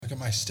look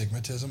at my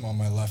stigmatism on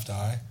my left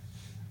eye,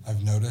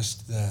 I've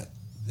noticed that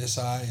this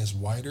eye is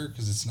wider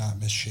because it's not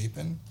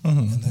misshapen,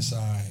 and this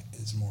eye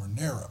is more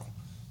narrow.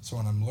 So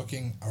when I'm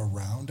looking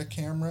around a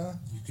camera,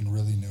 you can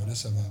really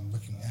notice if I'm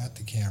looking at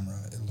the camera,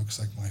 it looks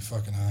like my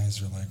fucking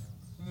eyes are like,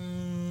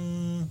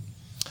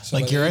 So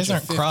like your eyes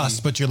aren't 50,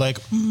 crossed, but you're like,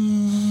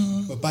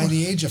 But by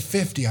the age of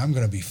 50, I'm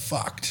going to be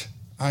fucked.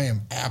 I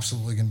am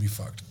absolutely going to be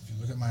fucked. If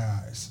you look at my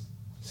eyes,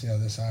 see how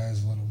this eye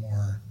is a little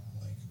more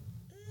like,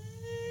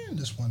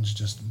 this one's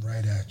just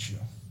right at you.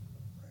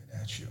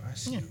 Right at you. I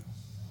see you.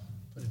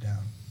 Put it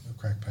down. No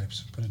crack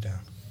pipes. Put it down.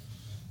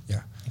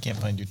 Yeah. I can't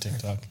find your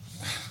TikTok.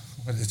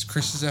 But it's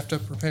Chris's Effed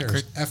Up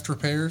Repairs. Effed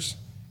Repairs.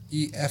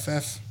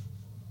 EFF.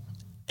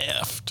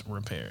 Effed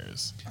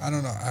Repairs. I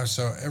don't know.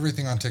 So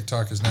everything on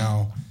TikTok is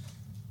now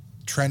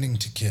trending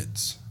to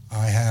kids.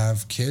 I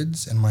have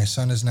kids, and my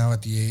son is now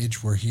at the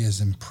age where he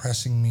is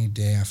impressing me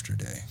day after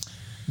day.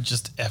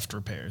 Just Effed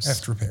Repairs.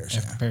 Effed Repairs,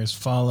 Effed Repairs.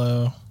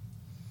 Follow,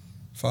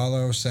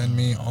 send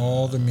me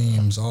all the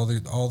memes, all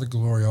the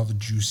glory, all the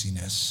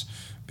juiciness,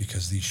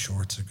 because these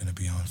shorts are going to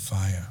be on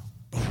fire.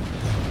 Boom, boom,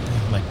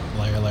 boom. Like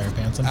Liar Liar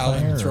Pants on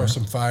Alan, fire? Throw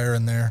some fire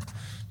in there.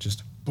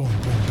 Just boom,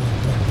 boom, boom, boom,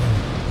 boom.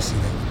 I see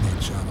that with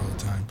Nate Shot all the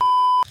time.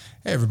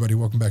 Hey, everybody.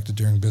 Welcome back to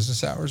During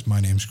Business Hours. My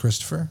name's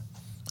Christopher.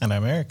 And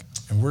I'm Eric.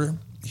 And we're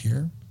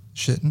here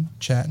shitting,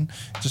 chatting.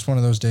 Just one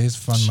of those days,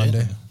 fun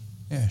Monday.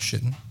 Yeah,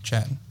 shitting,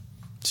 chatting.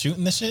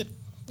 Shooting the shit?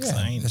 Yeah,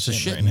 I ain't that's a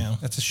shitting right now.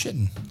 That's a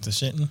shitting. It's a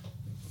shitting?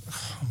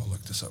 I'm going to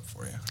look this up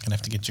for you. Gonna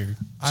have to get your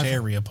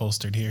chair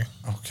reupholstered here.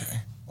 Okay.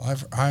 Well,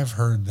 I've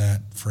heard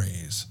that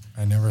phrase.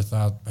 I never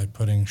thought by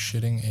putting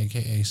shitting,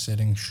 a.k.a.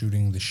 sitting,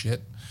 shooting the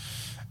shit,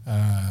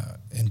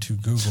 into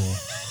Google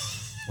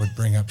would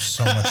bring up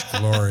so much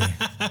glory.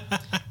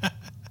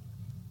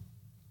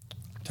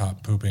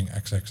 Top pooping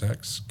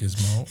XXX,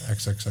 Gizmo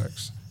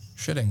XXX,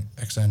 shitting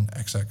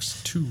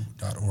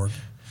XNXX2.org,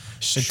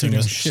 shooting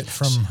shit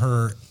from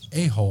her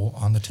a-hole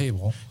on the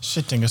table.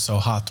 Shitting is so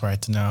hot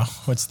right now.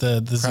 What's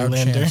the Crowd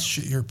Zoolander? chants,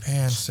 shit your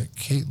pants at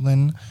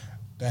Caitlin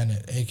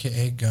Bennett,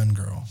 a.k.a. Gun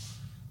Girl.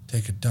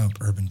 Take a dump,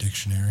 Urban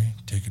Dictionary.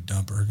 Take a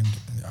dump, Urban...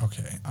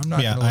 Okay, I'm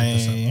not going to look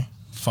this up. I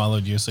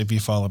followed you, so if you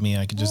follow me,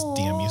 I could just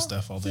DM you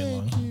stuff all day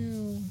long. Thank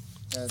you.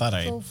 That's Thought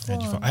I had you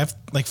follow. I have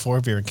like 4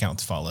 of your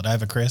accounts followed. I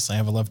have a Chris, I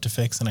have a Love to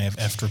Fix, and I have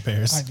Effed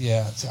Repairs. I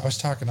was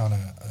talking on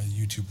a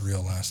YouTube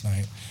reel last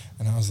night,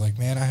 and I was like,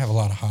 man, I have a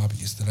lot of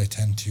hobbies that I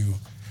tend to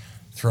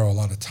throw a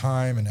lot of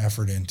time and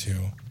effort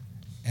into,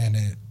 and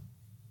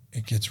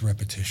it gets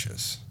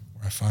repetitious.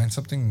 Where I find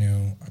something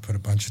new, I put a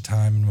bunch of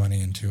time and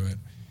money into it,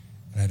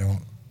 and I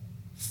don't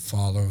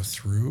follow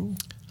through.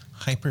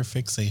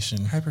 Hyperfixation.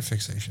 Yeah,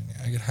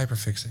 I get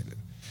hyperfixated.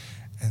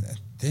 And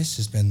this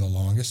has been the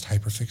longest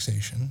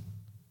hyperfixation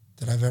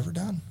that I've ever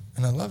done.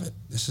 And I love it.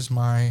 This is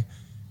my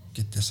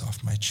get this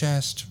off my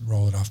chest,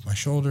 roll it off my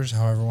shoulders,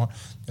 however I want.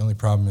 The only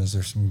problem is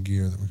there's some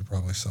gear that we could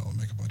probably sell and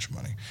make a bunch of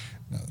money.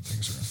 Now that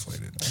things are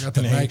inflated. I got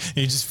the Nike.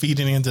 You're just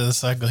feeding into the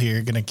cycle here.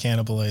 You're going to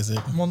cannibalize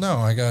it. Well, no,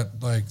 I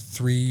got like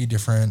 3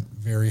 different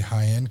very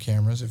high-end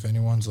cameras. If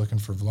anyone's looking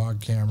for vlog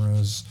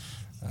cameras,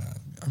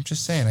 I'm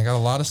just saying, I got a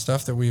lot of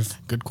stuff that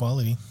good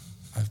quality.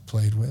 I've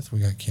played with. We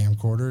got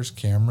camcorders,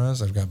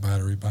 cameras. I've got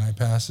battery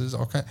bypasses,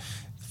 all kind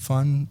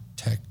fun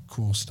tech,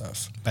 cool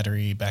stuff.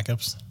 Battery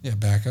backups. Yeah,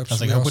 backups. I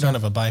was like, I hope we don't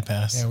have a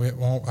bypass. Yeah,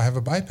 I have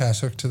a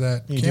bypass hooked to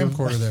that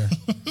camcorder there.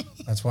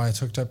 That's why it's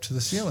hooked up to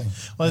the ceiling.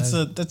 Well,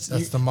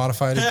 that's the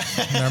modified.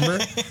 Remember,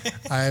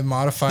 I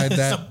modified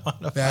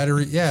that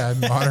battery. Yeah,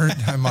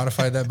 I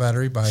modified that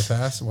battery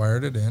bypass,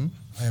 wired it in.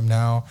 I am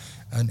now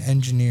an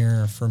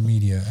engineer for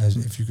media, as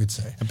if you could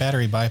say. A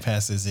battery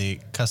bypass is a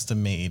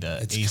custom-made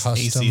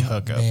AC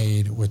hookup.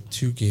 Made with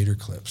 2 gator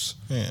clips.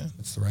 Yeah,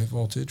 it's the right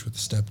voltage with the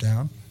step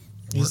down.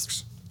 It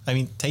works. I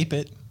mean, tape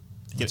it.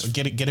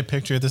 Get a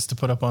picture of this to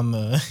put up on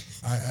the.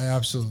 I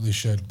absolutely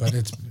should, but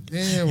it's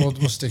we'll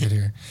stick it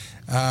here.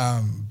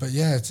 But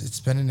yeah, it's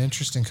been an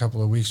interesting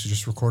couple of weeks. We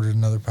just recorded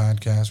another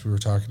podcast. We were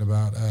talking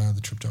about the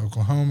trip to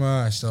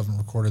Oklahoma. I still haven't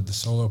recorded the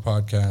solo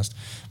podcast,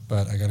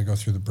 but I got to go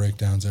through the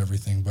breakdowns,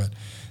 everything. But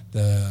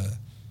the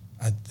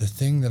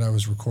thing that I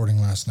was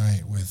recording last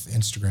night with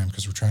Instagram,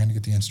 because we're trying to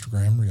get the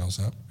Instagram Reels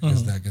up,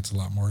 because that gets a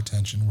lot more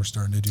attention. We're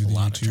starting to do the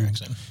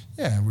YouTube.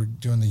 Yeah, we're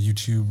doing the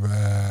YouTube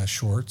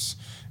Shorts.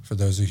 For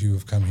those of you who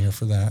have come here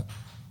for that,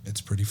 it's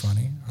pretty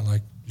funny. I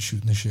like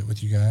shooting the shit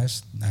with you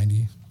guys.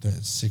 90,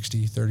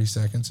 60, 30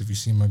 seconds. If you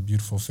see my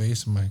beautiful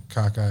face and my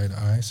cockeyed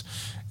eyes,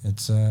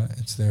 it's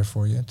there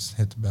for you. It's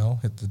hit the bell,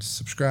 hit the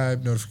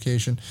subscribe,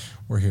 notification.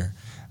 We're here.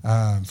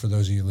 For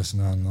those of you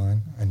listening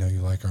online, I know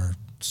you like our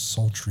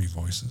sultry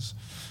voices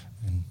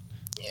and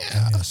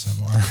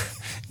ASMR.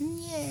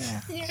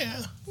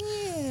 Yeah.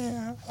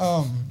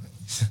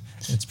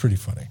 It's pretty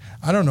funny.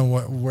 I don't know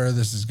where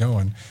this is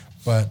going,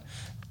 but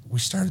we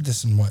started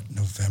this in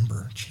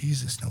November?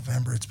 Jesus,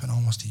 November. It's been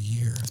almost a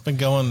year. It's been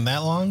going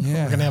that long?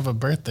 Yeah. We're going to have a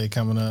birthday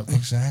coming up.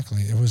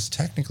 Exactly. It was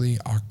technically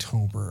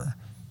October,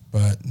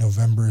 but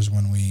November is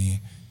when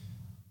we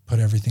put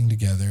everything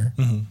together.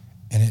 Mm-hmm.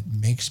 And it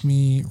makes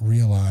me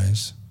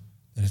realize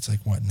that it's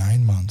like,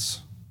 9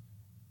 months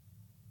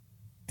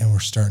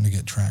starting to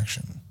get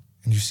traction.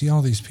 And you see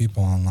all these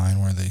people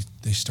online where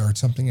they start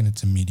something and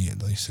it's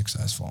immediately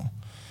successful.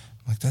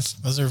 Like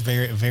those are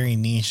very, very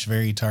niche,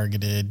 very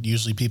targeted,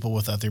 usually people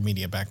with other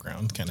media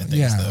background kind of things.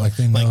 Yeah, though. like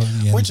they know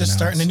the ins we're just and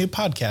starting outs. a new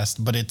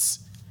podcast, but it's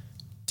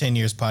 10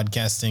 years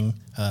podcasting,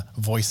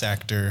 voice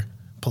actor,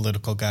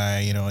 political guy,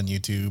 you know, on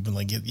YouTube, and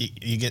like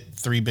you get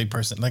three big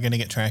person. They're going to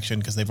get traction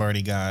because they've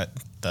already got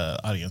the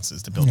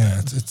audiences to build. Yeah,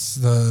 it's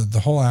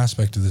the whole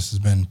aspect of this has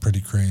been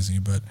pretty crazy,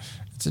 but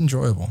it's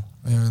enjoyable.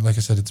 You know, like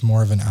I said, it's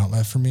more of an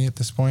outlet for me at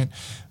this point.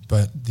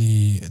 But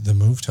the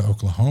move to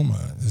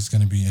Oklahoma is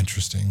going to be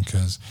interesting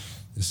because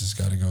this has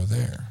got to go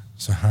there.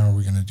 So how are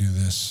we going to do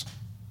this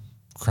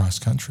cross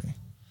country?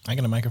 I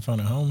got a microphone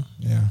at home.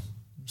 Yeah.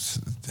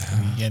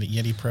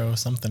 Yeti Pro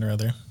something or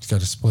other. It's got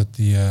to split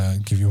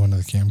give you one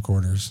of the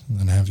camcorders and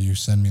then have you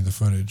send me the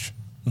footage.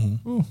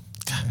 Mm-hmm. Ooh.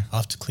 God, I'll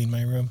have to clean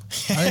my room.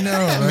 I know,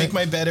 right? Make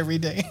my bed every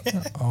day.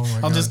 Oh my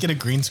God. I'll just get a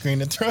green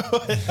screen and throw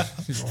it.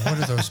 What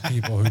are those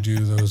people who do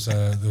those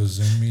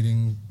Zoom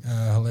meeting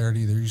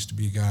hilarity? There used to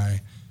be a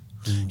guy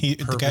who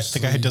the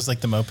guy who does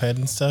like the moped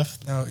and stuff.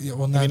 No, yeah,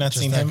 well, not, not just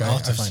seen that him? guy. I'll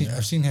have to find him.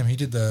 I've seen him. He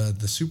did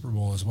the Super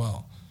Bowl as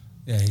well.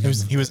 Yeah,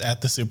 he was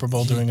at the Super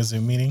Bowl doing a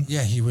Zoom meeting.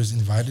 Yeah, he was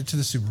invited to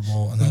the Super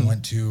Bowl and then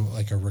went to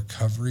like a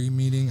recovery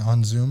meeting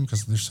on Zoom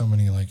because there's so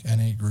many like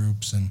NA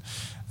groups and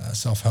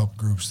self-help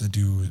groups that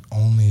do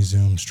only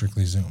Zoom,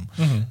 strictly Zoom,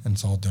 and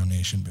it's all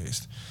donation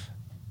based.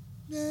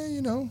 Yeah,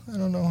 you know, I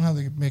don't know how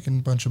they're making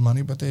a bunch of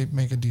money, but they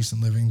make a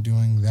decent living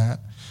doing that.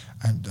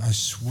 I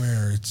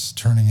swear it's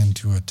turning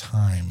into a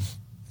time.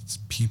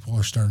 People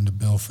are starting to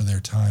bill for their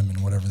time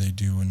and whatever they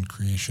do in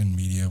creation,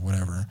 media,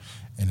 whatever,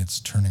 and it's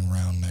turning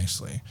around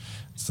nicely.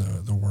 So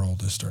the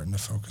world is starting to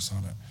focus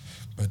on it.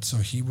 But so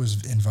he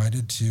was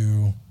invited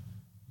to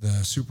the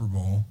Super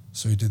Bowl.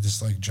 So he did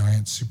this like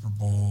giant Super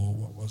Bowl.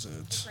 What was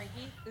it?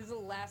 Frankie, this is the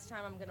last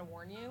time I'm going to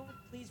warn you.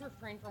 Please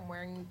refrain from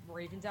wearing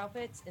Ravens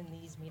outfits in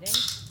these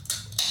meetings.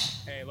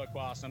 Hey, look,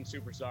 boss, I'm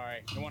super sorry.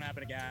 It won't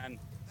happen again.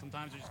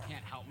 Sometimes I just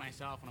can't help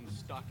myself when I'm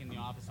stuck in the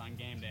office on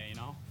game day, you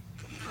know?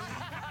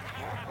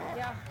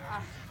 Yeah.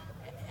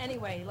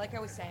 Anyway, like I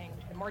was saying,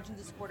 the margins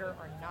this quarter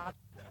are not.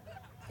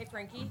 Hey,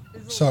 Frankie,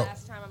 this is the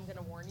last time I'm going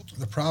to warn you.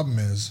 The problem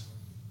is,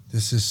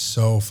 this is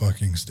so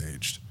fucking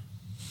staged.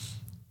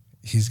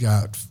 He's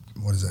got,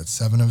 what is that,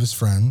 7 of his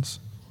friends.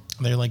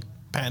 They're like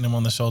patting him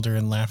on the shoulder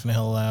and laughing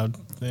hell loud.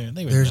 They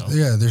would know.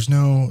 Yeah, there's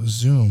no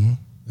Zoom.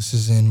 This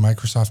is in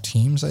Microsoft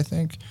Teams, I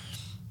think.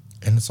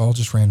 And it's all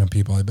just random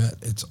people, I bet.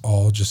 It's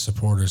all just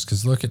supporters.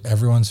 Because look at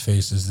everyone's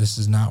faces. This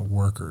is not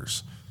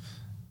workers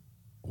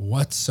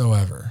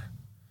whatsoever.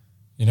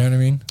 You know what I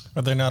mean?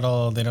 But they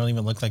don't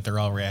even look like they're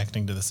all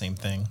reacting to the same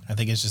thing. I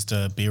think it's just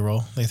a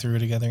B-roll they threw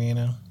together, you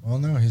know? Well,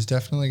 no, he's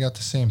definitely got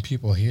the same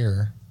people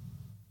here.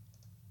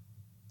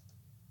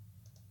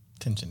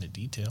 Attention to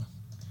detail.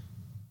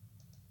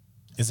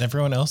 Is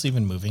everyone else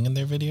even moving in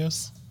their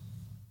videos?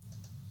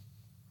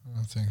 I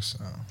don't think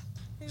so.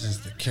 This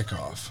is the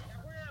kickoff.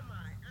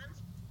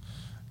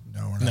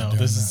 No, we're not No,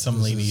 doing this that. is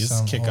some ladies'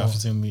 kickoff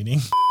Zoom meeting.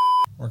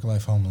 Work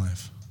life, home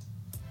life.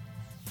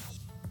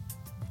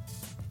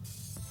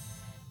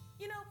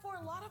 You know, for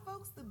a lot of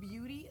folks, the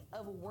beauty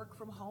of a work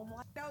from home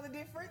life, know the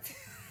difference?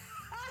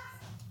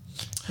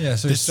 Yeah,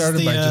 so he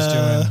started by just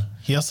doing...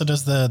 He also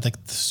does the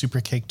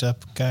super caked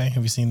up guy.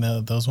 Have you seen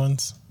those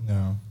ones?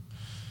 No.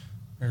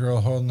 The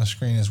girl holding the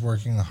screen is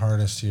working the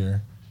hardest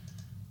here.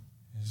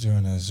 He's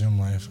doing a Zoom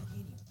life.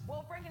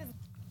 Well, Frankie is...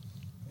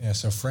 Yeah,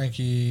 so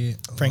Frankie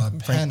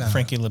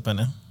Frankie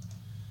LaPena.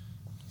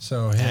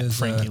 So At his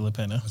Frankie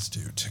LaPena. Let's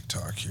do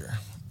TikTok here.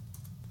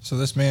 So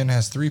this man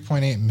has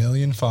 3.8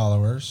 million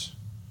followers.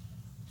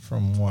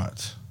 From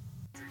what?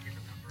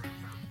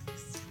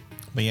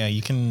 But yeah,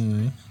 you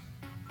can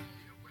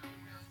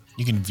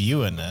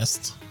view a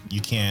Nest.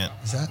 You can't.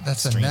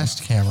 That's stream. a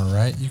Nest camera,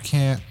 right? You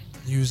can't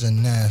use a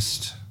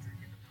Nest.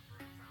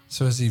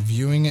 So is he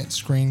viewing it,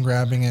 screen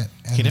grabbing it,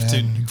 and He'd have to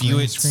then view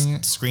green it, screen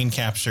it? screen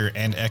capture,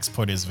 and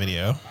export his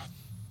video.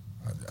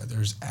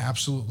 There's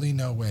absolutely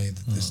no way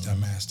that this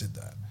dumbass did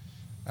that.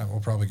 We'll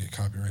probably get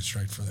copyright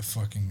strike for the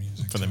fucking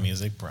music. For the too.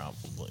 music,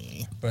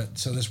 probably. But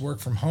so this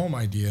work from home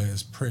idea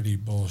is pretty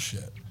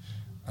bullshit.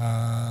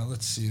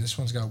 Let's see. This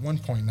one's got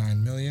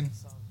 1.9 million.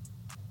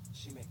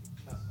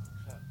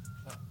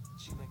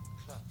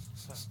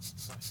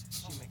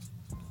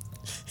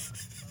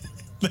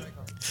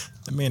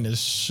 The man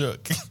is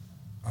shook.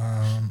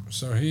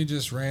 So he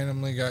just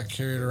randomly got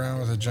carried around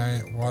with a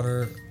giant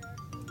water.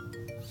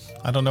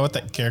 I don't know what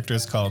that character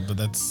is called,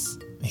 but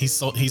he's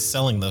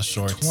selling those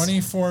shorts.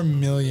 $24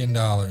 million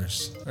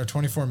or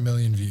 24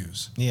 million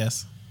views.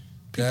 Yes.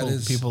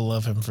 That People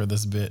love him for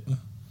this bit.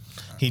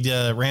 He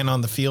ran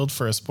on the field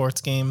for a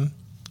sports game.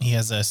 He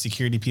has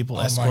security people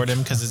escort him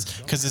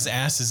because his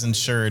ass is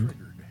insured.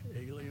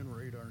 Alien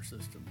radar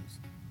systems.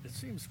 It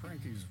seems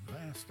Frankie's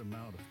vast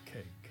amount of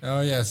cake.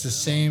 Oh yeah, it's the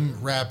same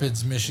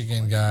Rapids,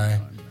 Michigan guy.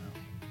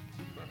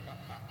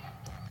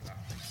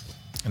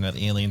 I know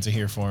the aliens are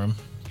here for him.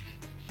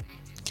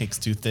 Cake's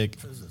too thick.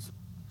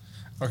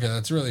 Okay,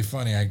 that's really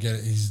funny. I get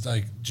it. He's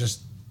like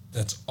just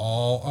That's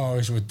all. Oh,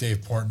 he's with Dave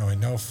Portnoy.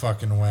 No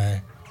fucking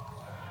way.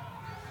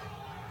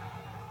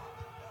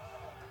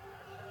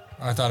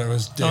 I thought it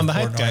was Dave the Portnoy.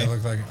 hype guy. It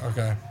looked like,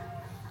 okay.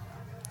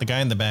 The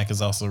guy in the back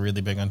is also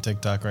really big on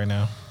TikTok right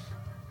now.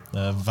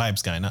 The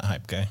vibes guy, not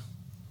hype guy.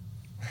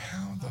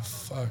 How the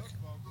fuck?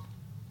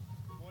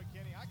 Boy,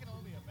 Kenny, I can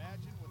only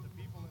imagine what the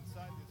people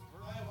inside this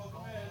virtual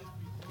world must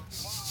be.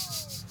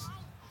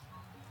 Wow.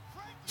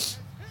 Frankie has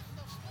hit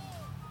the floor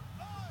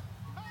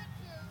on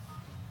patches.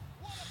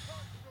 What a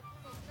punch from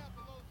Bruno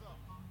Capelloza.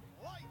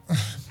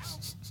 Lights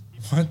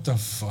out. What the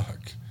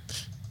fuck?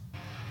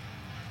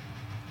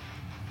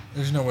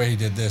 There's no way he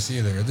did this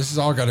either. This has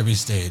all got to be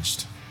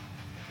staged.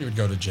 He would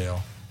go to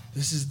jail.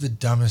 This is the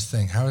dumbest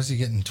thing. How is he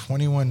getting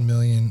 21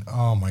 million?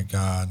 Oh my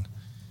God.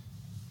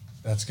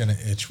 That's going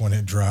to itch when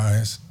it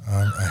dries.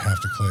 I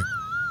have to click.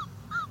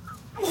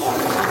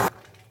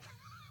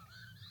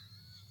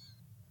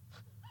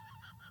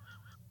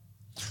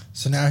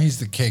 So now he's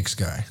the cakes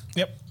guy.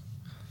 Yep.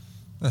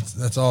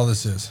 That's all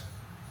this is.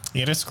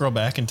 You gotta scroll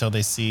back until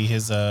they see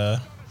his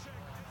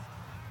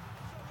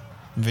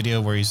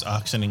video where he's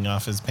auctioning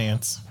off his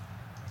pants.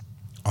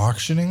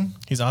 Auctioning?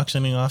 He's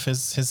auctioning off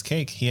his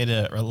cake. He had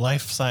a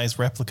life-size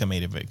replica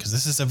made of it because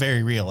this is a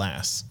very real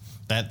ass.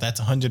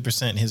 That's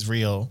 100% his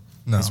real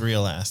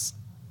ass.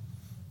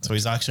 So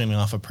he's auctioning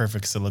off a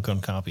perfect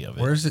silicone copy of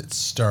it. Where does it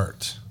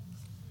start?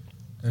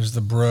 There's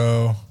the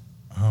bro.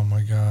 Oh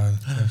my God.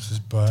 There's his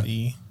butt.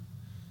 He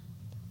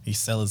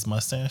sell his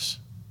mustache.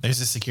 There's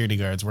the security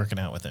guards working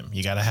out with him.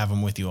 You got to have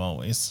him with you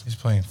always. He's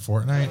playing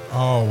Fortnite?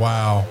 Oh,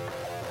 wow.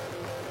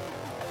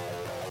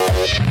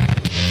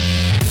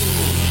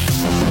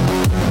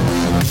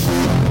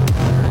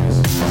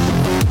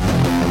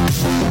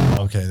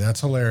 Okay,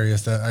 that's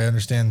hilarious. That I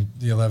understand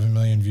the 11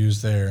 million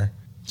views there.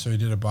 So he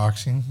did a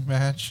boxing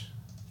match?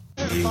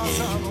 I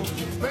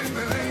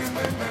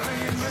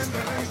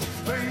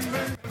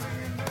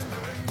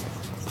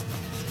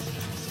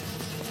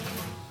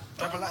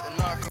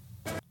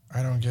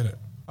don't get it.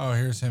 Oh,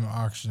 here's him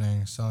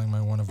auctioning, selling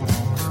my one of one.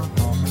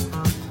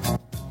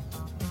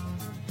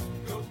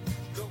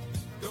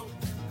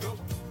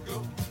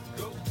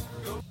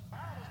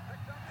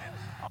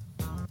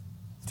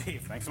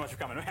 Steve, thanks so much for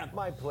coming, man.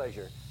 My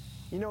pleasure.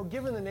 You know,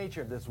 given the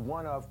nature of this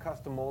one-of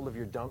custom mold of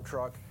your dump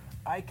truck,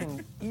 I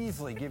can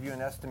easily give you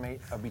an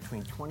estimate of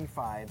between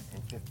 $25,000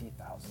 and $50,000.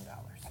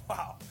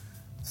 Wow.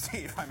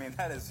 Steve, I mean,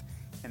 that is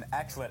an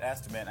excellent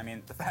estimate. I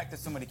mean, the fact that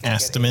somebody can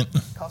get a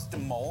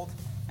custom mold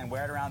and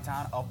wear it around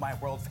town of my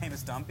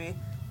world-famous dumpy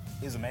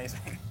is amazing.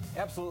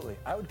 Absolutely.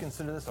 I would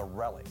consider this a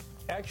relic.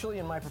 Actually,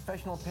 in my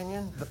professional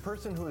opinion, the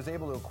person who is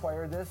able to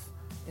acquire this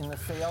in the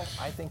sale,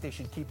 I think they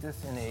should keep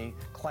this in a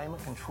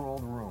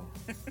climate-controlled room.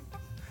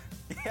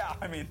 Yeah,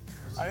 I mean,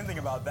 I didn't think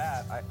about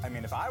that. I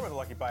mean, if I were the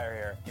lucky buyer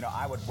here, you know,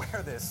 I would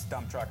wear this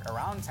dump truck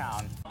around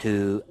town.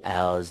 2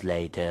 hours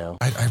later.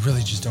 I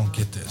really just don't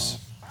get this.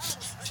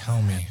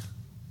 Tell me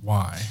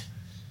why.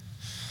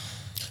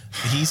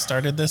 He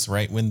started this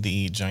right when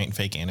the giant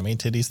fake anime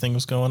titties thing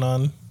was going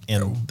on,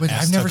 and but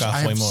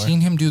I've seen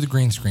him do the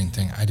green screen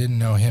thing. I didn't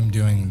know him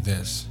doing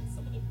this.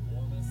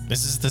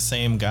 This is the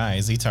same guy.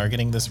 Is he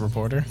targeting this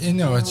reporter?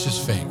 No, it's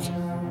just fake.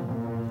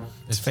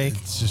 It's fake.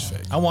 It's just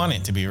fake. I want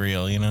it to be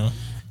real, you know?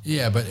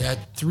 Yeah, but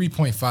at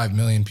 3.5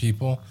 million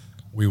people,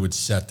 we would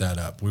set that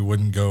up. We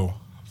wouldn't go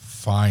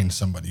find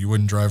somebody. You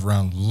wouldn't drive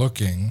around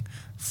looking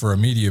for a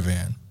media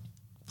van.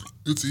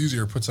 It's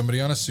easier. Put somebody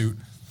on a suit,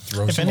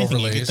 throw if some anything,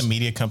 overlays. you get the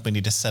media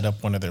company to set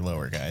up one of their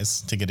lower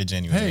guys to get a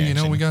genuine Hey, reaction.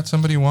 you know, we got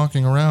somebody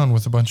walking around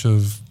with a bunch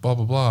of blah,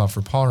 blah, blah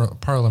for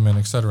parliament,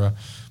 etc.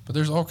 But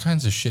there's all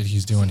kinds of shit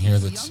he's doing here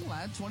that's... Young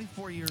lad,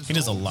 24 years he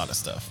does a old. lot of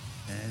stuff.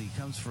 And he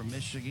comes from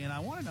Michigan. I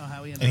want to know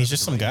how he ended And he's up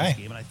just at the some Ravens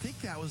guy. Game. And I think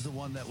that was the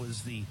one that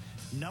was the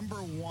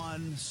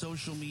 #1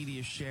 social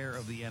media share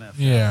of the NFL.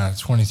 Yeah,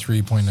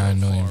 23.9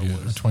 million views,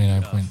 or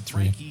 29.3.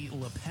 Frankie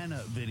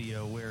LaPena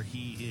video where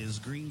he is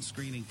green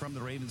screening from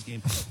the Ravens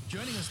game.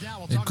 Joining us now,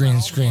 we'll They talk green about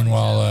all the screen fun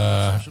while he's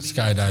had on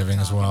social media,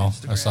 skydiving as well.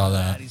 TikTok, I saw Instagram,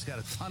 that. He's got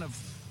a ton of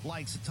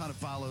likes, a ton of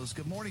follows.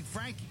 Good morning,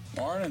 Frankie.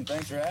 Morning,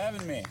 thanks for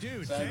having me.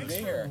 Dude, Excited to thanks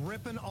be for here.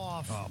 ripping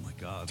off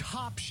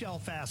top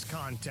shelf ass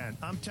content.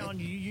 I'm telling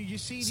you, you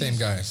see Same these,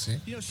 guy, see?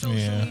 you know,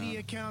 social media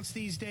accounts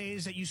these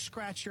days that you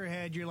scratch your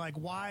head. You're like,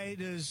 why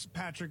does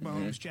Patrick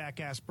Mahomes'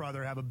 jackass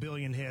brother have 1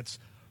 billion hits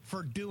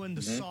for doing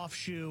the soft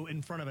shoe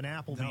in front of an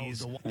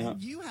Applebee's? And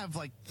you have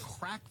like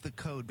cracked the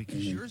code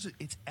because yours,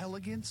 it's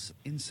elegance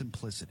in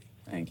simplicity.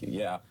 Thank you.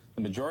 Yeah,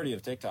 the majority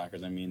of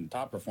TikTokers, I mean,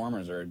 top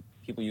performers are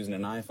people using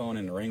an iPhone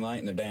and a ring light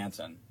and they're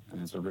dancing,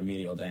 and it's a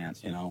remedial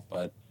dance, you know.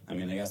 But I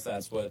mean, I guess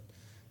that's what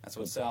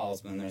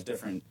sells. And there's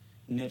different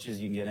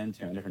niches you can get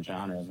into and different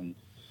genres, and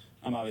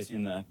I'm obviously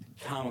in the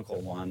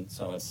comical one,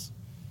 so it's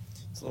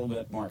a little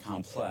bit more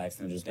complex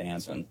than just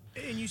dancing.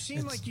 And you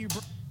seem like you.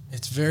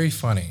 It's very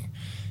funny.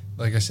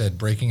 Like I said,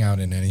 breaking out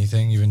in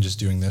anything, even just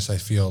doing this, I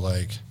feel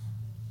like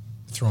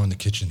throwing the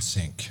kitchen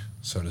sink,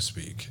 so to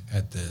speak,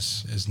 at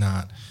this is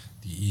not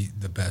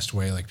the best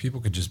way. Like,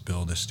 people could just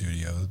build a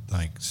studio,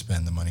 like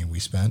spend the money we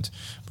spent,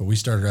 but we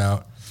started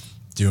out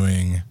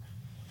doing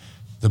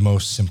the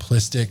most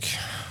simplistic.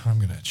 I'm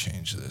going to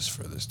change this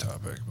for this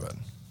topic, but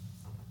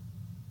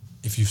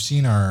if you've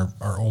seen our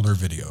older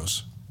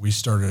videos, we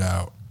started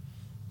out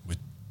with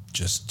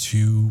just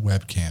 2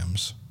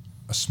 webcams,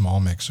 a small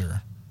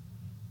mixer,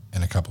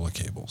 and a couple of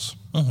cables.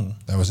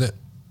 That was it.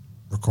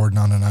 Recording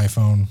on an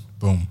iPhone,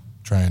 boom,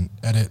 try and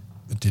edit.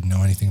 Didn't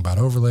know anything about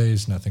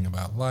overlays, nothing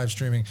about live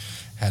streaming.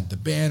 Had the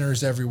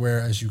banners everywhere.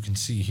 As you can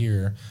see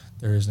here,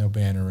 there is no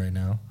banner right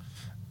now.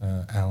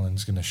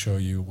 Alan's going to show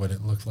you what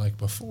it looked like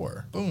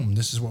before. Boom,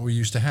 this is what we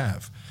used to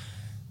have.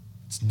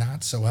 It's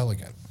not so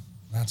elegant,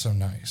 not so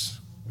nice.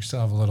 We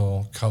still have a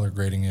little color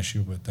grading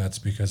issue, but that's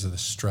because of the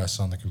stress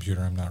on the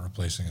computer. I'm not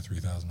replacing a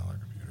 $3,000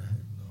 computer,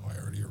 even though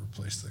I already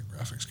replaced the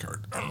graphics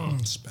card.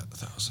 Spent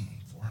 $1,400.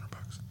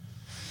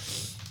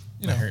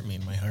 That hurt me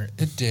in my heart.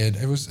 It did.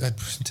 It was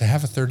to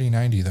have a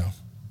 3090 though.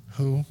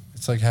 Who?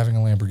 It's like having a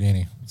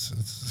Lamborghini.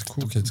 It's a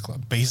cool kids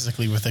club.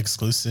 Basically with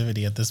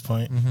exclusivity at this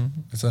point.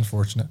 It's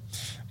unfortunate.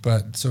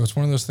 But so it's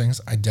one of those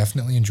things. I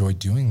definitely enjoy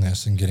doing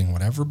this and getting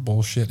whatever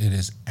bullshit it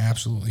is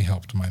absolutely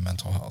helped my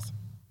mental health.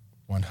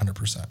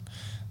 100%.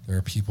 There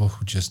are people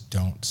who just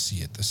don't see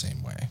it the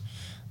same way.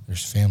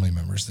 There's family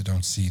members that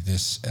don't see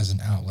this as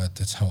an outlet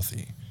that's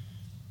healthy.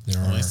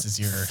 This is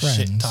your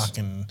shit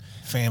talking,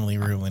 family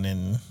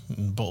ruining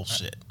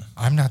bullshit.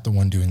 I'm not the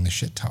one doing the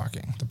shit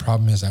talking. The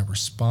problem is I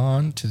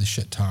respond to the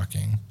shit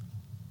talking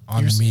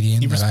on the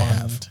median that I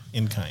have.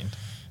 In kind.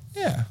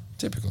 Yeah,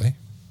 typically.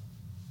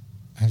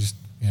 I just,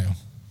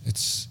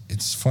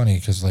 it's funny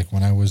because like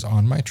when I was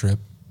on my trip,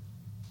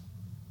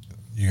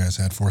 you guys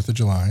had 4th of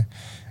July,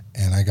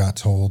 and I got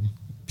told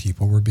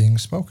people were being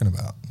spoken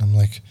about. And I'm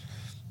like,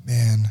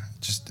 man,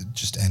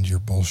 just end your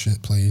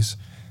bullshit, please.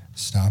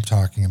 Stop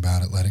talking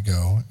about it. Let it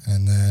go.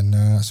 And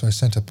then, so I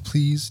sent a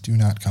please do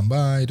not come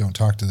by. Don't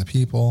talk to the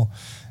people.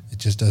 It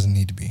just doesn't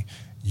need to be.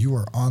 You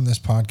are on this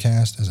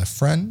podcast as a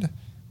friend,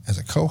 as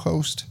a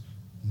co-host,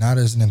 not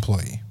as an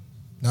employee.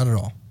 Not at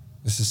all.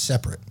 This is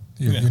separate.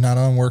 You're not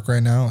on work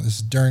right now. This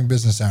is during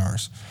business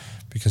hours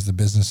because the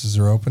businesses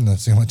are open.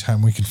 That's the only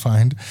time we can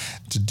find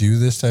to do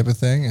this type of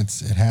thing. It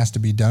has to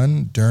be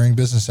done during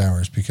business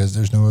hours because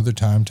there's no other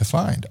time to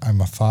find. I'm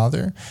a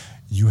father.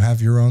 You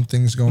have your own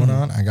things going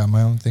on. I got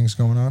my own things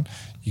going on.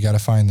 You got to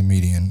find the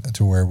median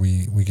to where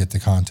we get the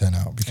content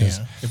out. Because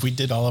if we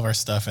did all of our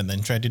stuff and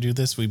then tried to do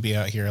this, we'd be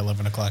out here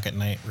 11 o'clock at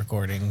night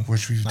recording.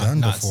 Which we've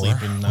done before.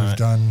 We've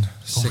done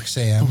 6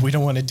 a.m. We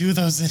don't want to do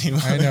those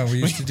anymore. I know. We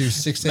used to do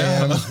 6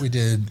 a.m. No. We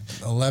did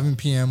 11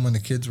 p.m. when the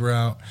kids were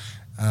out.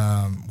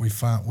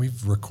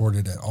 We've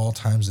recorded at all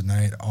times of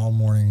night, all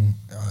morning,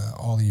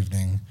 all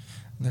evening.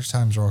 There's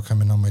times where I'll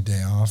come in on my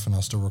day off and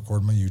I'll still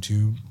record my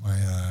YouTube,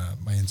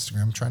 my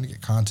Instagram. I'm trying to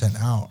get content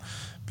out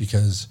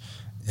because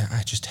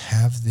I just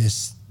have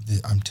this,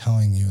 I'm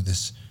telling you,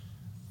 this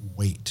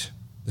weight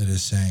that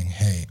is saying,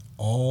 hey,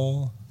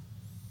 all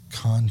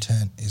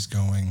content is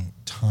going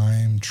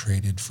time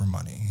traded for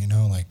money.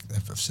 Like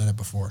I've said it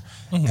before,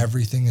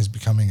 everything is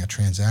becoming a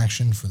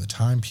transaction for the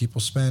time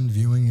people spend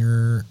viewing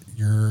your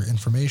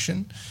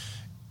information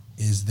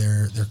is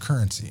their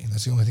currency.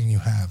 That's the only thing you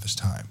have is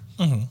time.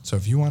 So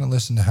if you want to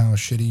listen to how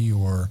shitty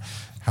or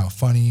how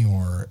funny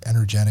or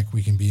energetic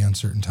we can be on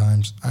certain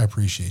times, I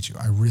appreciate you.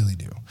 I really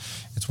do.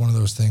 It's one of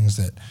those things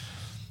that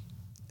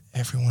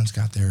everyone's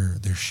got their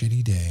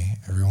shitty day.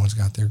 Everyone's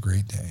got their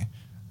great day.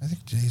 I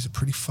think today's a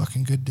pretty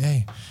fucking good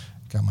day.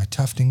 Got my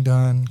tufting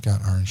done,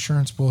 got our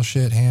insurance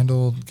bullshit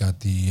handled,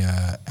 got the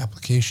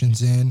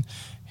applications in,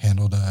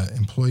 handled an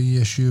employee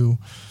issue.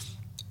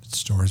 The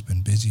store's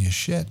been busy as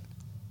shit.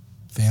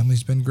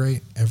 Family's been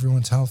great.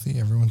 Everyone's healthy.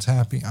 Everyone's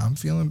happy. I'm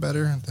feeling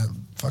better. That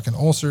fucking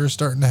ulcer is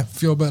starting to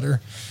feel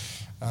better.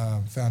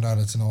 Found out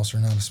it's an ulcer,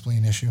 not a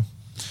spleen issue.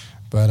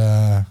 But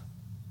the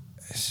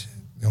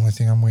only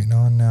thing I'm waiting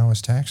on now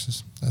is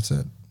taxes. That's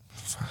it.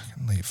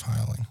 Fucking late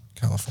filing,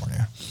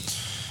 California.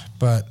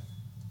 But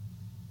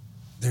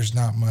there's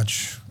not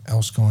much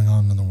else going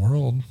on in the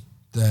world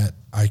that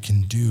I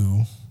can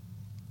do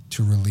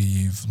to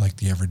relieve like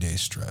the everyday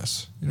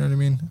stress. You know what I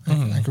mean?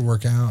 I could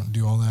work out and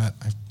do all that.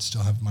 I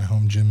still have my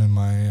home gym in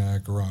my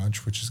garage,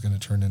 which is going to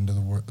turn into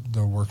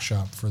the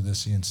workshop for the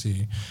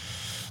CNC.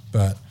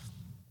 But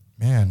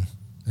man,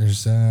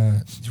 there's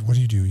what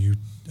do? You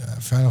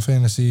Final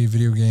Fantasy,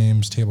 video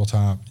games,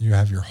 tabletop. You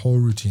have your whole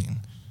routine.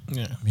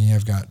 Yeah. Me,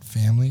 I've got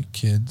family,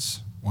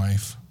 kids,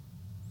 wife,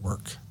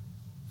 work,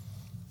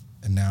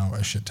 and now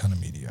a shit ton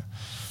of media.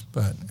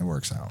 But it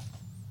works out.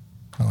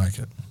 I like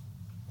it.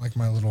 Like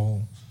my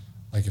little.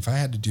 Like if I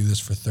had to do this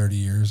for 30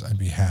 years, I'd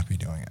be happy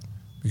doing it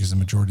because the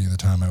majority of the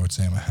time I would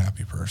say I'm a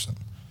happy person.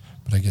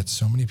 But I get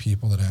so many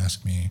people that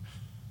ask me,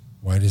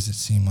 why does it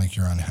seem like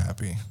you're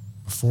unhappy?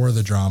 Before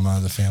the drama,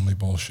 the family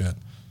bullshit,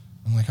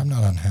 I'm like, I'm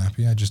not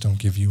unhappy. I just don't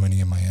give you any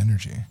of my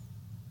energy.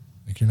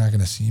 Like you're not going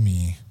to see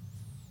me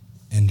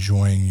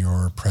enjoying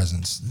your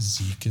presence.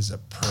 Zeke is a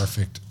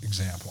perfect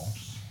example.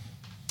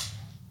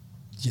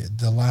 Yeah,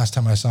 the last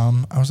time I saw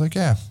him, I was like,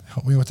 yeah,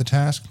 help me with the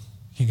task.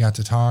 He got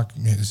to talk.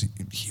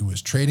 He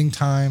was trading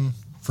time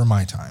for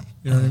my time.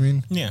 You know what I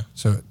mean? Yeah.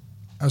 So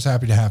I was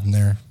happy to have him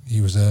there.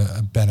 He was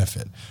a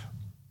benefit.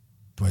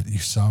 But you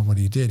saw what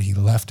he did. He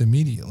left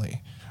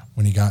immediately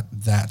when he got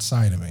that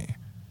side of me.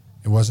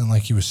 It wasn't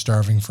like he was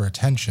starving for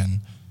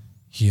attention.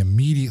 He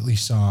immediately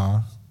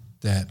saw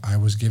that I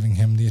was giving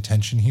him the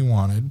attention he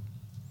wanted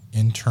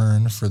in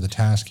turn for the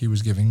task he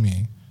was giving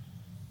me.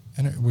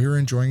 And we were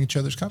enjoying each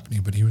other's company.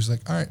 But he was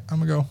like, all right, I'm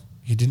going to go.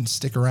 He didn't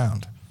stick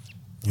around.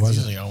 He's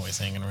usually always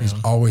hanging around. He's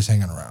always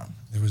hanging around.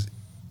 It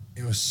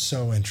was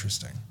so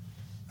interesting.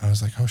 I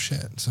was like, oh,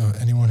 shit. So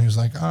anyone who's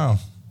like, oh,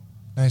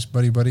 nice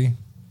buddy.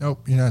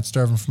 Nope, you're not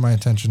starving for my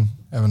attention.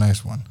 Have a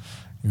nice one.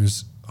 He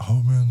was,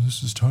 oh, man,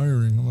 this is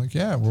tiring. I'm like,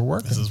 yeah, we're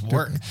working. This is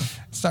work.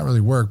 It's not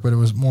really work, but it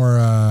was more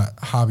a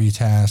hobby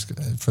task.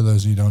 For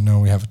those of you who don't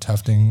know, we have a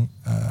tufting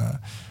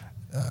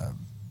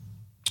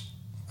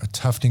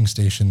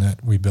station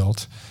that we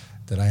built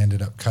that I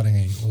ended up cutting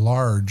a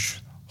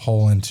large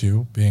hole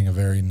into, being a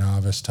very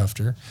novice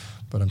tufter.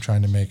 But I'm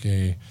trying to make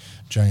a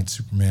giant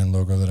Superman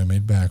logo that I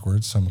made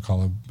backwards. So I'm going to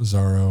call it a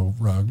Bizarro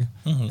rug.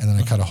 And then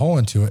I cut a hole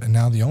into it. And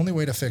now the only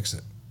way to fix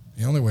it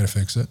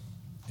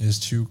is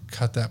to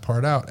cut that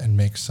part out and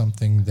make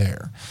something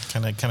there.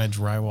 Kind of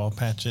drywall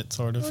patch it,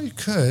 sort of. Well, you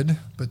could,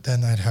 but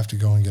then I'd have to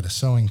go and get a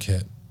sewing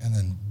kit and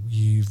then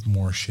weave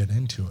more shit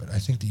into it. I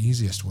think the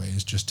easiest way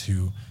is just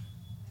to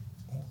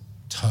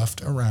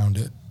tuft around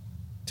it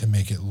to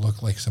make it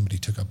look like somebody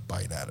took a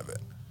bite out of it.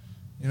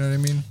 You know what I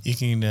mean? You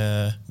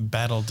can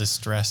battle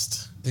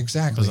distressed.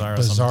 Exactly.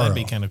 Bizarro. That'd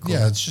be kind of cool.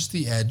 Yeah, it's just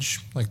the edge,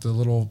 like the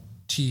little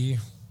T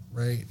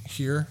right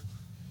here.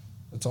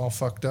 It's all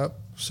fucked up.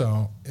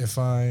 So if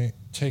I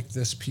take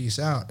this piece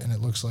out and it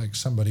looks like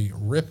somebody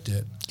ripped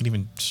it. You can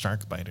even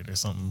shark bite it or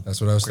something.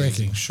 That's what I was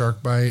thinking.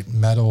 Shark bite,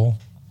 metal,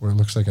 where it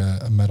looks like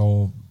a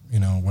metal,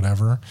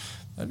 whatever.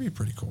 That'd be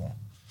pretty cool.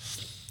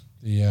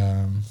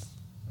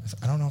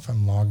 I don't know if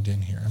I'm logged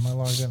in here. Am I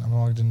logged in? I'm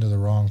logged into the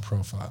wrong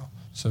profile.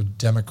 So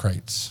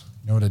Democrats.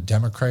 You know what a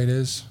Democrat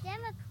is?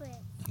 Democrat.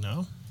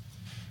 No.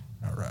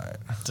 All right.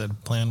 Is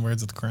that plan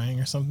words with crying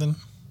or something?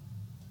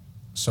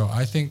 So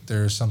I think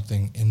there's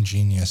something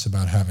ingenious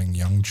about having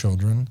young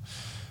children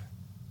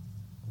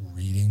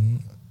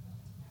reading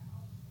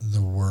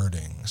the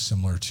wording,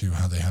 similar to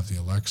how they have the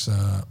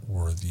Alexa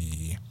or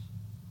the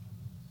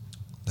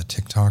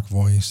TikTok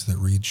voice that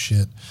reads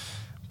shit.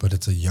 But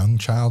it's a young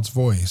child's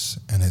voice,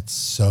 and it's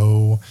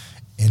so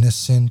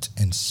innocent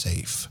and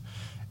safe.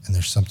 And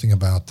there's something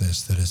about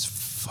this that is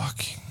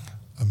fucking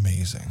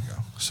amazing.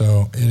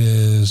 So it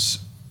is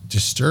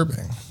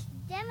disturbing.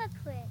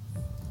 Democrat.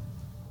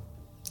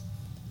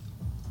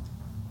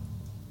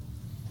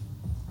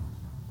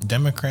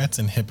 Democrats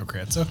and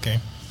hypocrites. Okay.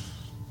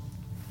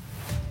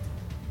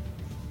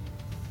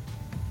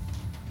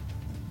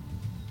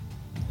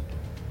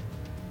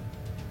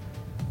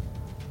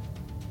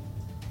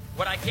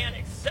 What I can't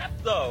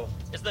accept, though,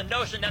 is the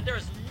notion that there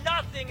is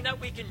nothing that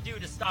we can do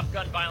to stop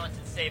gun violence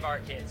and save our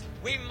kids.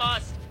 We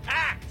must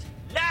act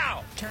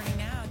now! Turning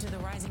now to the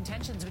rising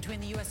tensions between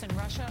the U.S. and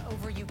Russia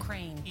over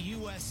Ukraine. The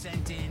U.S.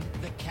 sent in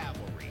the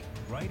cavalry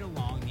right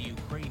along the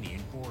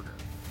Ukrainian border.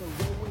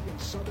 The roadway in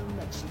southern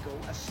Mexico,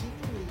 a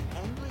seemingly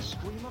endless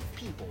stream of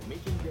people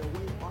making their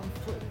way on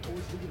foot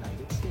towards the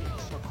United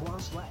States,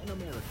 across Latin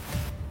America.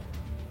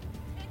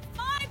 It's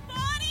my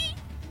body,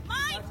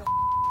 my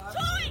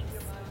choice!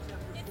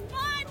 It's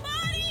my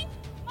body,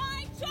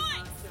 my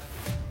choice!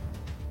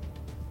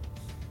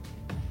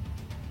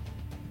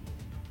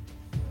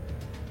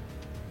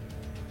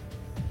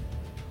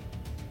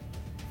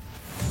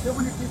 Too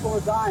many people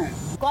are dying.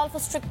 Call for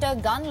stricter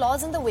gun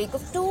laws in the wake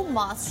of 2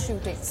 mass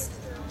shootings.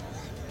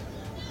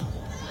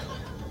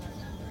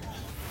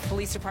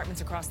 Police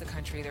departments across the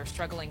country, they're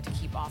struggling to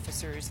keep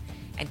officers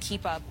and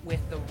keep up with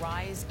the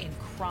rise in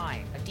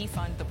crime. A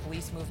defund the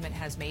police movement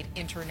has made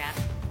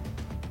international.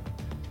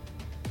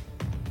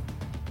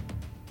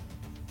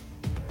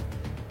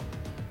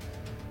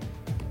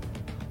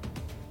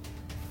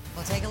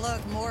 Well, take a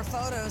look. More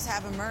photos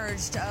have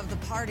emerged of the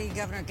party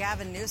Governor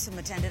Gavin Newsom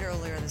attended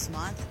earlier this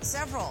month.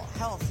 Several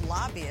health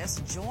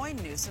lobbyists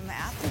joined Newsom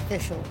at the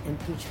official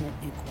impeachment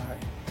inquiry.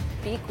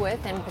 Speak with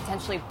and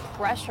potentially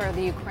pressure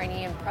the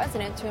Ukrainian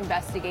president to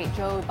investigate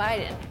Joe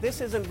Biden. This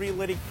isn't real.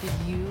 Did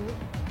you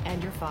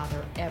and your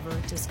father ever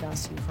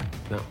discuss Ukraine?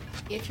 No.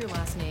 If your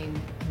last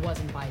name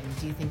wasn't Biden,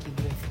 do you think you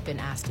would have been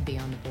asked to be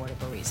on the board of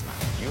Burisma?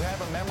 You have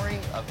a memory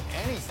of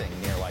anything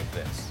near like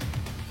this?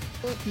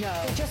 No.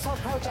 We just saw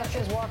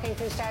protesters walking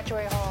through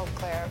Statuary Hall,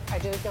 Claire. I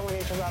don't want to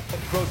interrupt.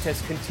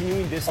 Protests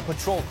continuing this, a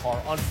patrol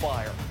car on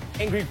fire.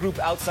 Angry group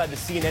outside the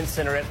CNN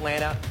Center in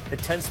Atlanta. The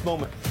tense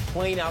moment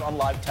playing out on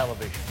live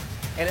television.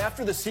 And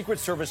after the Secret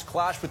Service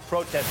clashed with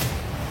protesters,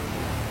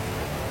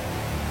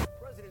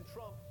 President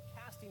Trump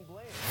casting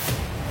blame.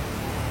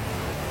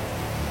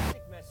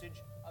 Message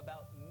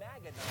about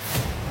MAGA.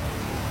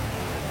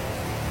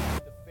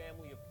 The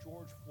family of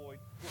George Floyd.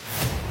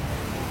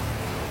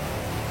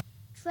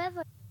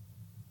 Trevor.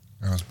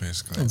 That was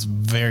basically. It's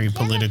very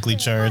politically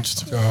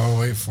charged. Oh,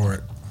 wait for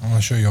it. I'm going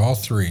to show you all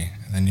 3,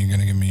 and then you're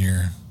going to give me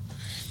your.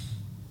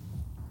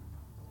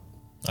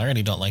 I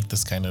already don't like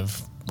this kind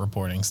of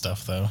reporting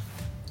stuff, though.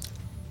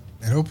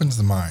 It opens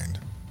the mind.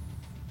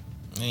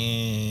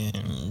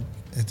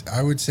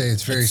 I would say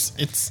it's very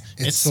it's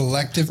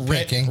selective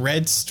picking.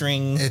 Red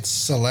string. It's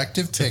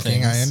selective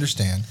picking. I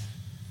understand,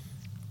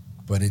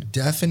 but it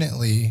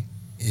definitely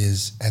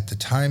is at the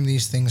time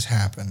these things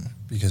happen,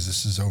 because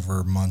this is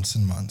over months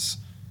and months.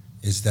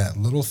 Is that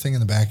little thing in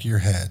the back of your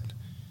head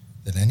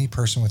that any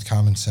person with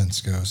common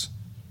sense goes,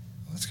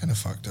 well, that's kind of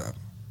fucked up.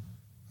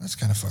 That's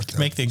kind of fucked up.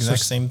 Make the exact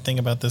same thing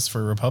about this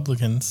for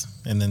Republicans,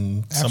 and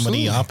then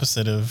somebody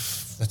opposite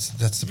of.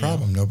 That's the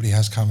problem. Nobody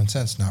has common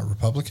sense. Not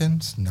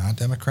Republicans, not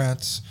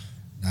Democrats,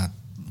 not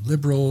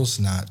liberals,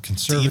 not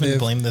conservative. To even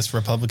blame this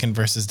Republican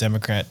versus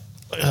Democrat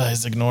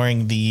is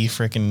ignoring the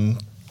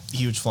freaking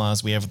huge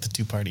flaws we have with the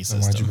two-party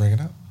system. Why'd you bring it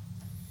up?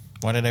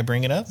 Why did I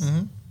bring it up?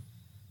 Mm-hmm.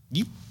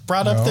 You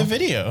brought up the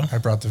video. I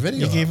brought the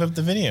video. You gave up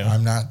the video.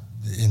 I'm not,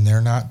 and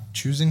they're not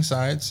choosing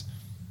sides.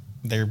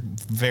 They're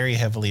very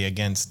heavily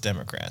against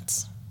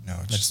Democrats. No,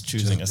 it's just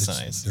choosing a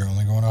side. They're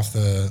only going off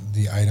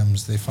the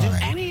items they find. Do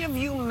any of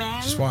you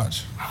men just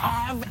watch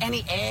have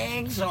any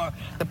eggs or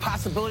the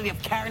possibility of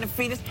carrying a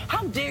fetus?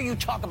 How dare you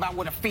talk about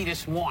what a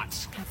fetus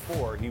wants?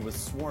 Before he was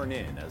sworn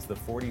in as the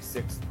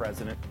 46th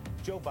president,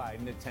 Joe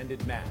Biden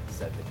attended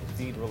Mass at the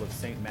Cathedral of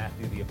St.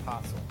 Matthew the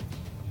Apostle,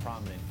 a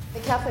prominent. The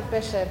Catholic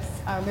bishops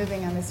are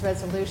moving on this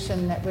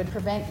resolution that would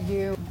prevent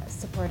you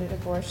supported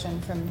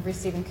abortion from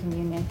receiving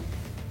communion.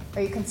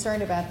 Are you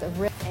concerned about the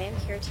risk? I am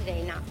here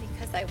today not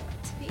because I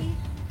want to be.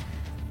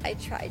 I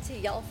tried to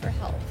yell for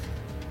help.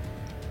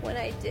 When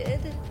I did,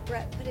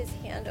 Brett put his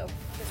hand over.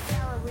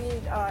 Sarah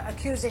Reid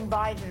accusing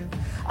Biden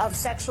of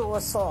sexual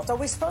assault. Are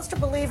we supposed to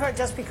believe her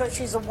just because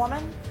she's a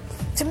woman?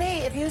 To me,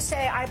 if you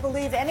say I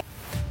believe any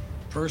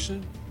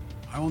person,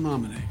 I will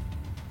nominate.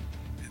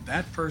 And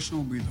that person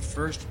will be the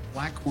first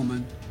black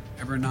woman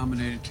ever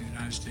nominated to the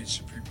United States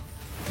Supreme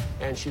Court.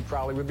 And she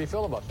probably would be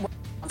filibuster.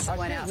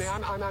 Someone else.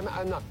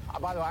 I'm not.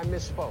 By the way, I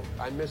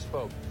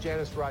misspoke.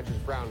 Janice Rogers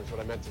Brown is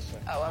what I meant to say.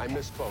 Oh, okay. I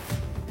misspoke.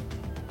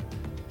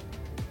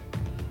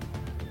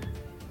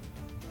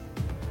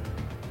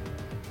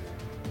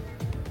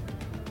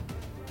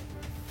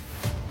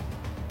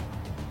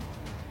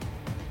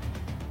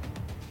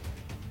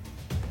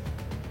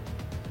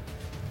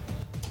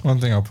 One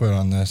thing I'll put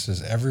on this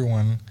is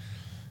everyone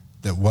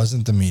that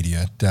wasn't the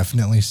media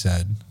definitely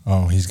said,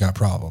 oh, he's got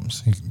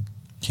problems. He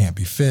can't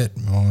be fit.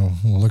 Oh,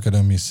 look at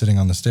him. He's sitting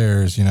on the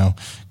stairs,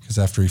 because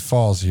after he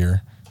falls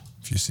here,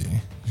 if you see,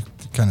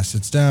 he kind of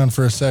sits down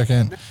for a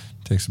second,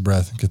 takes a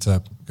breath, gets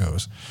up,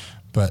 goes.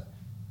 But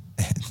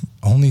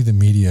only the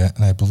media,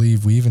 and I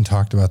believe we even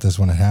talked about this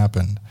when it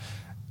happened.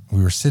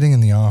 We were sitting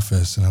in the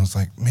office, and I was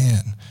like,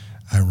 man,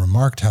 I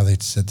remarked how they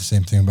said the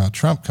same thing about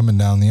Trump coming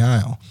down the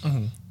aisle.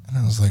 Mm-hmm. And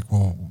I was like,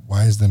 well,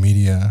 why is the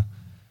media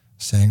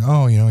saying,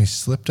 oh, he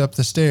slipped up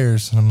the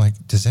stairs? And I'm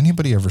like, does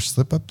anybody ever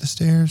slip up the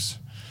stairs?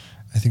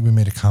 I think we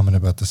made a comment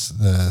about the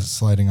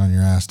sliding on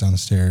your ass down the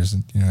stairs,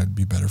 and it'd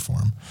be better for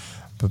him.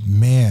 But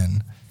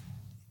man,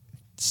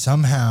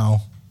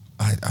 somehow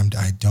I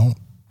don't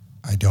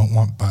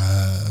want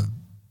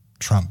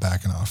Trump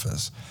back in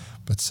office,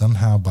 but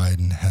somehow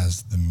Biden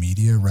has the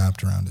media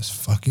wrapped around his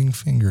fucking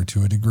finger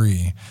to a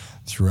degree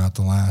throughout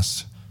the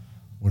last,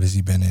 what has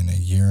he been in, a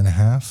year and a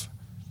half?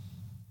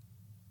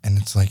 And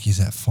it's like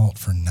he's at fault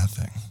for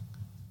nothing.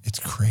 It's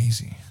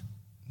crazy.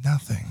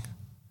 Nothing.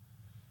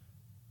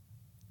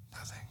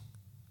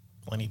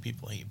 Plenty of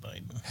people hate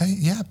Biden. Hey,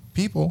 yeah,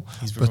 people.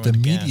 He's but the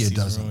media gas.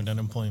 doesn't. He's ruined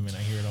unemployment. I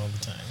hear it all the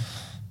time.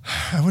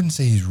 I wouldn't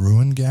say he's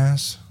ruined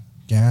gas.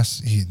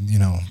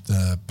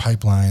 The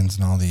pipelines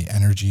and all the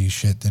energy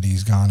shit that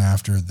he's gone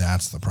after,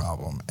 that's the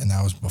problem. And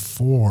that was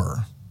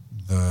before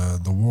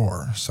the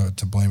war. So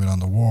to blame it on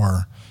the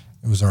war,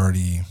 it was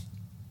already,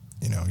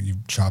 you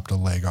chopped a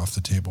leg off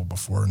the table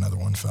before another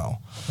one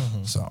fell.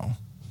 Mm-hmm. So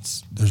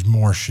there's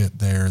more shit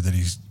there that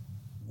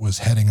was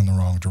heading in the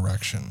wrong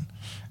direction.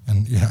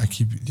 And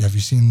have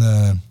you seen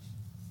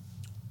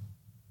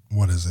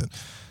what is it?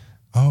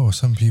 Oh,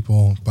 some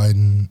people,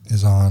 Biden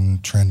is on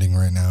trending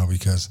right now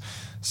because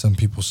some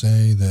people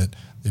say that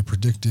they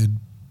predicted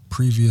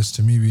previous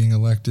to me being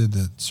elected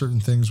that certain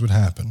things would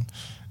happen.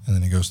 And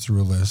then he goes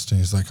through a list and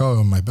he's like,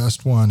 oh, my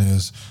best one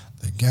is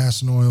that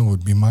gas and oil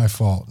would be my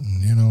fault.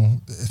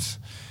 And,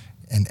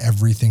 and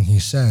everything he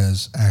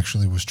says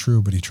actually was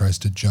true, but he tries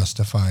to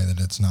justify that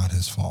it's not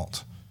his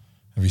fault.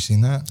 Have you seen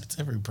that? It's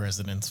every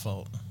president's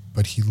fault.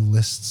 But he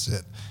lists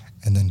it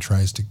and then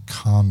tries to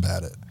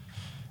combat it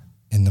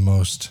in the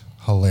most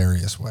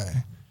hilarious way.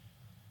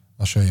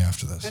 I'll show you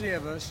after this. Many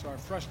of us are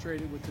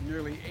frustrated with the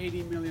nearly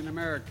 80 million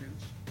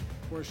Americans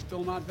who are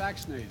still not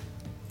vaccinated,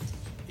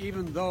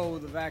 even though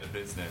the vaccine...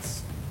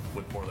 business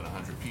with more than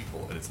 100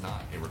 people, it is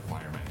not a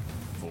requirement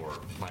for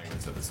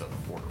migrants at the southern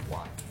border.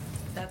 Why?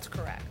 That's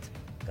correct.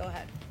 Go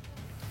ahead.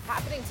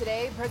 Happening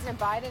today, President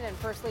Biden and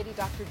First Lady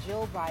Dr.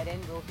 Jill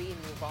Biden will be in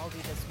Uvalde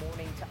this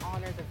morning to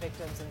honor the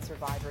victims and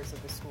survivors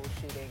of the school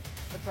shooting.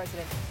 The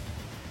president...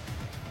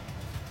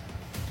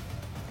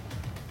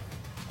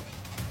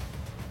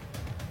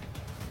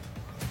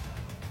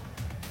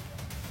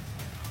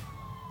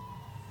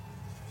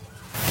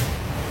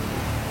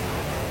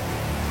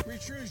 We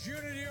choose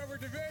unity over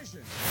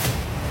division.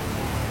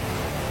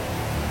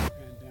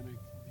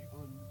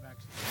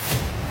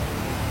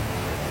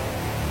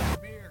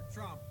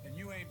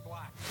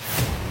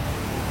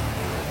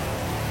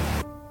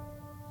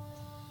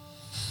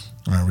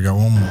 All right, we got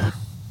one more.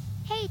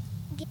 Hey,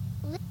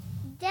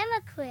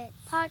 Democrat,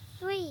 Part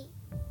 3.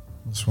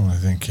 This one I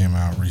think came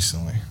out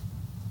recently.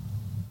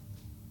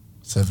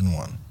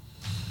 7-1.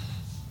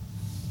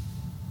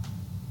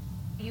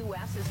 The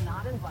U.S. is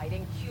not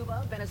inviting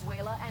Cuba,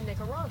 Venezuela, and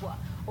Nicaragua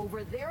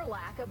over their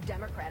lack of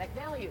democratic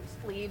values.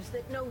 Believes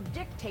that no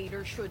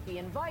dictator should be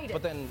invited.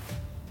 But then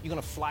you're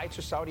going to fly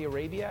to Saudi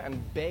Arabia and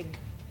beg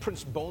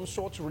Prince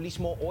Bonesore to release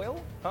more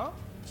oil? Huh?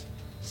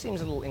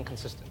 Seems a little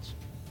inconsistent.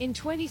 In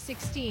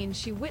 2016,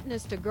 she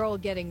witnessed a girl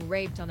getting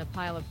raped on a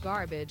pile of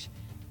garbage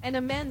and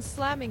a man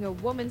slamming a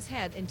woman's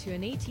head into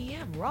an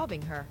ATM,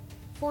 robbing her.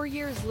 4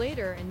 years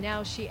later, and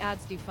now she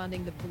adds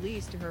defunding the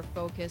police to her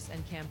focus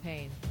and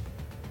campaign.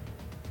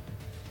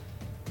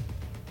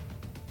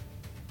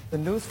 The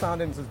news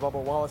found in Mrs.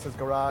 Bubba Wallace's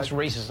garage. It's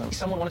racism.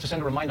 Someone wanted to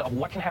send a reminder of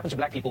what can happen to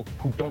black people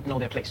who don't know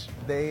their place.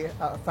 They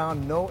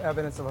found no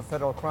evidence of a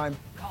federal crime.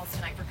 Calls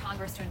tonight for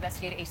Congress to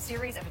investigate a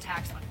series of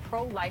attacks on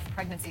pro-life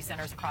pregnancy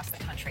centers across the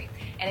country.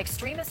 An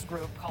extremist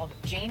group called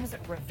Jane's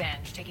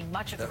Revenge taking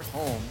much of the... At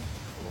home,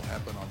 it will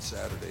happen on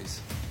Saturdays.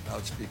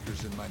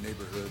 Loudspeakers in my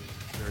neighborhood.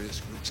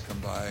 Various groups come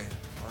by,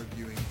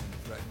 arguing and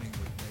threatening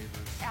with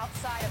neighbors.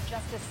 Outside of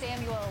Justice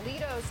Samuel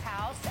Alito's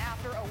house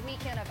after a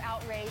weekend of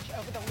outrage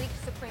over the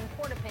leaked Supreme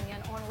Court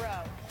opinion on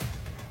Roe.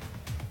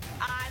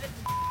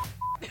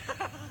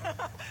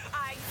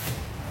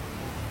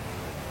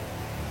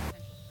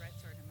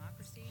 Threats our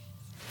democracy.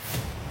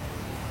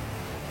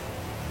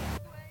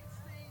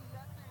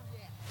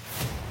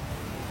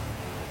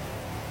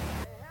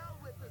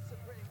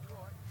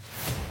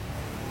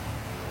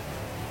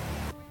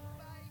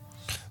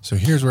 So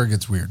here's where it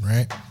gets weird,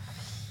 right?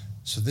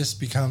 So this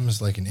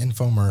becomes like an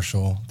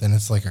infomercial, then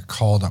it's like a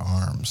call to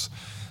arms.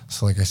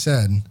 So like I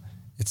said,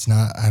 it's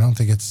not, I don't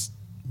think it's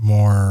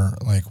more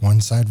like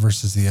one side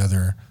versus the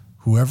other.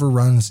 Whoever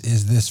runs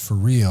 "Is This For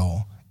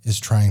Real" is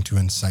trying to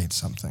incite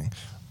something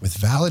with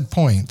valid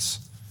points.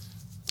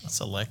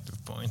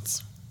 Selective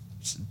points.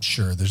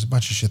 Sure, there's a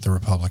bunch of shit the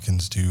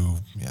Republicans do.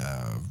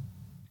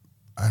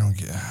 I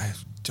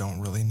don't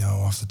really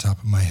know off the top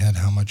of my head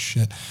how much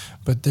shit,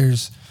 but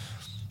there's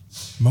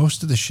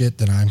most of the shit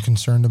that I'm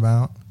concerned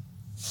about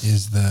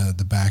is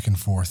the back and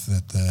forth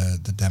that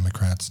the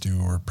Democrats do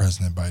or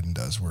President Biden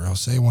does, where he'll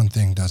say one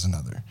thing, does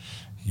another.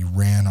 He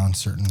ran on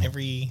certain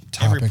every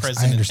topics.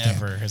 president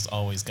ever has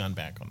always gone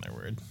back on their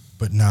word,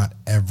 but not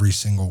every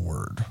single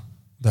word.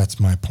 That's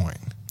my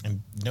point.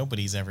 And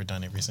nobody's ever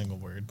done every single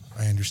word.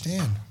 I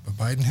understand, but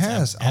Biden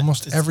has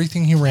almost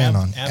everything he ran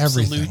on.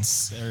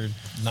 Absolutes are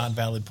not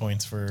valid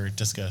points for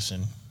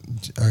discussion.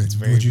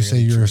 Would you say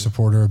you're a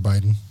supporter of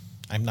Biden?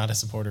 I'm not a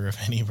supporter of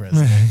any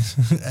president.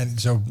 And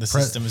so the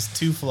system is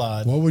too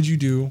flawed. What would you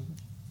do?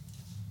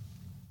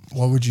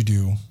 What would you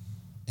do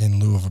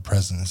in lieu of a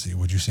presidency?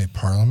 Would you say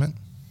parliament?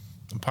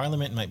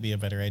 Parliament might be a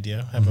better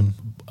idea. Have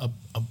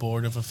a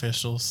board of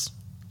officials.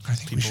 I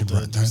think we should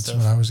run. That's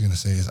what I was going to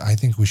say. Is I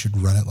think we should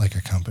run it like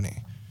a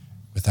company,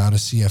 without a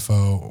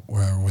CFO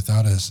or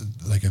without a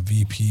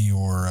VP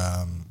or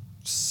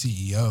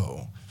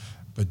CEO,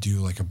 but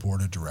do like a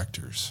board of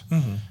directors.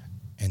 Mm-hmm.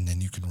 And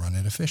then you can run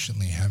it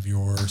efficiently. Have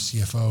your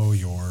CFO,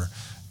 your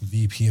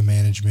VP of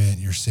management,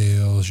 your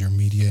sales, your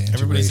media integration.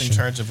 Everybody's in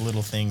charge of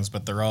little things,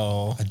 but they're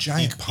all a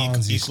giant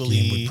Ponzi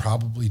scheme would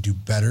probably do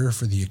better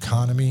for the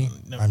economy.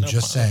 I'm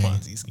just saying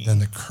than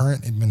the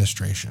current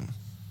administration.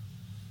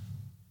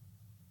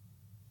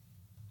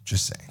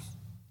 Just saying.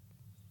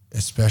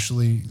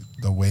 Especially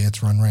the way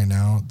it's run right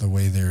now, the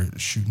way they're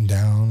shooting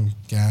down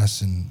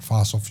gas and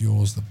fossil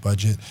fuels, the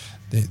budget,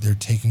 they're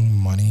taking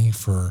money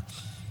for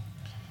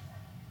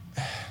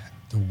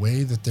the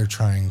way that they're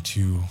trying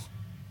to,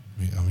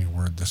 let me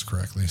word this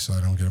correctly so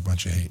I don't get a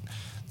bunch of hate.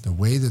 The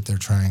way that they're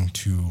trying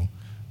to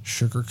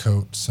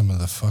sugarcoat some of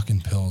the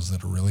fucking pills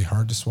that are really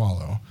hard to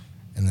swallow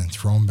and then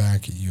throw them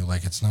back at you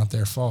like it's not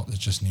their fault, it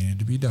just needed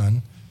to be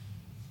done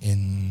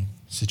in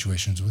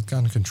situations with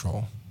gun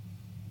control.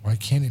 Why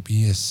can't it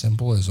be as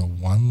simple as a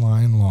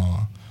one-line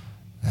law?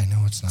 I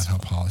know it's not how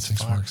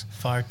politics works.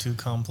 Far too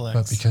complex.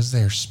 But because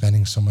they're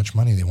spending so much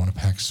money, they want to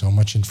pack so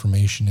much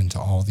information into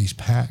all these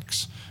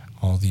packs,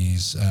 all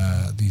these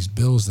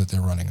bills that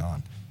they're running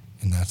on.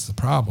 And that's the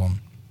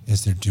problem,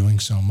 is they're doing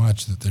so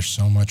much that there's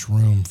so much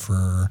room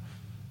for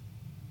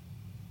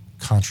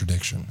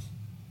contradiction.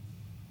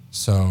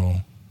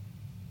 So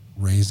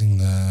raising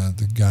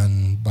the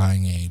gun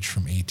buying age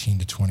from 18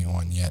 to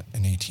 21, yet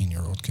an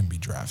 18-year-old can be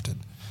drafted.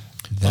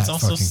 That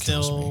also fucking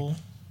kills me.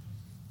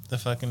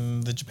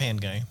 The Japan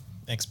guy,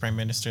 ex-prime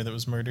minister that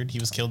was murdered. He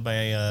was killed by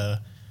a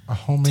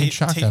homemade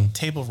shotgun.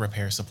 Table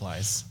repair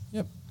supplies.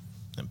 Yep.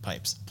 And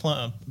pipes.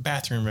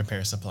 Bathroom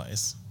repair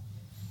supplies.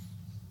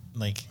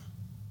 Like,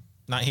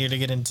 not here to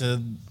get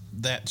into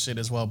that shit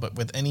as well, but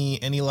with any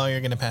law you're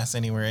going to pass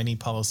anywhere, any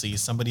policy,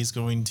 somebody's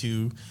going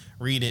to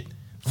read it,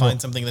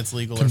 find something that's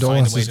legal, or find a way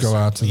to... Condolences go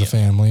out to the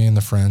family and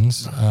the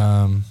friends.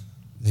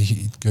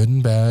 Good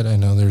and bad. I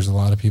know there's a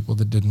lot of people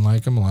that didn't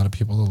like him, a lot of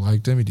people that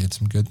liked him. He did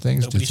some good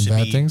things, Nobody did some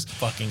bad things.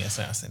 Fucking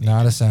assassinated.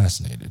 Not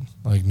assassinated.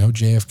 Like, no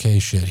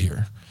JFK shit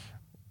here.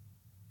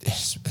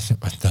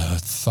 the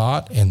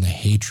thought and the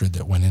hatred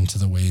that went into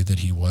the way that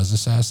he was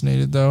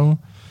assassinated, though.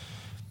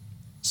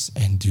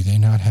 And do they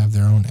not have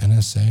their own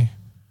NSA?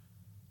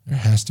 There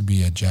has to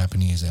be a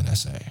Japanese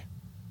NSA.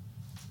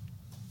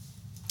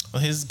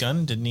 Well, his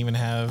gun didn't even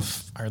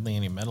have hardly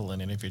any metal in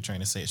it, if you're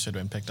trying to say it should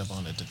have been picked up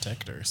on a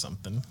detector or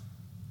something.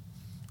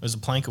 It was a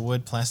plank of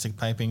wood, plastic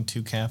piping,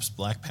 2 caps,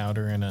 black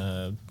powder, and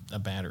a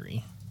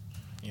battery.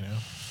 You know?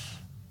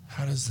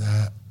 How does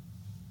that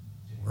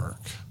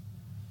work?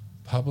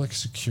 Public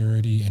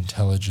Security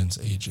Intelligence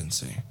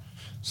Agency.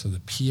 So the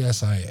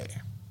PSIA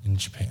in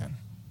Japan.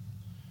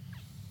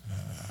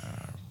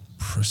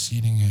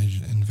 Proceeding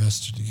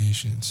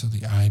investigation. So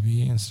the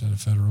IB instead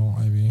of federal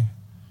IB.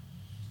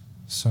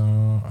 So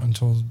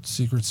Untold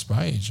Secret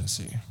Spy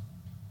Agency.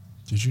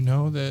 Did you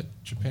know that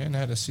Japan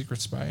had a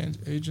secret spy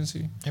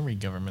agency? Every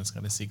government's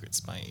got a secret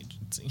spy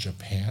agency.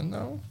 Japan,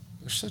 though?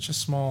 There's such a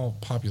small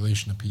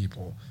population of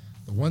people.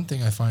 The one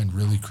thing I find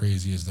really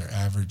crazy is their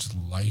average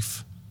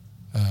life.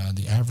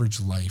 The average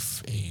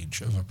life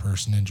age of a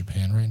person in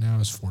Japan right now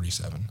is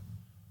 47.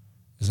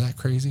 Is that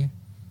crazy?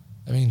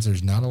 That means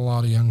there's not a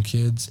lot of young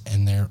kids,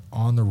 and they're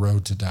on the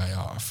road to die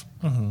off.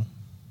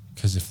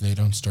 Because if they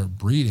don't start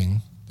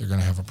breeding, they're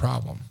going to have a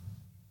problem.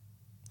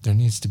 There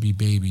needs to be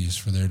babies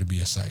for there to be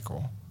a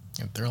cycle.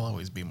 And there'll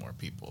always be more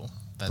people.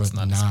 That's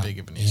not as big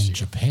of an issue. In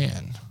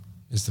Japan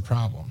is the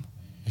problem.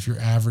 If your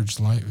average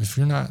life, if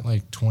you're not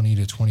like 20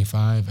 to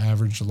 25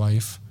 average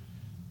life,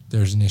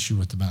 there's an issue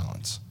with the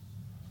balance.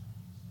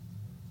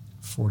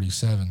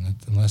 47,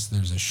 unless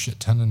there's a shit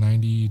ton of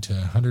 90 to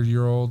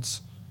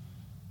 100-year-olds,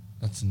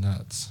 that's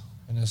nuts.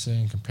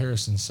 NSA in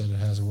comparison said it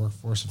has a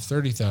workforce of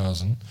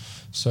 30,000.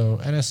 So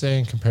NSA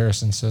in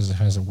comparison says it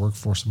has a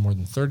workforce of more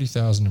than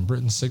 30,000, and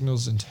Britain's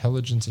Signals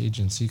Intelligence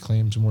Agency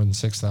claims more than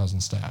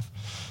 6,000 staff.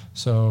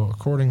 So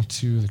according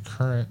to the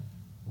current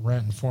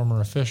and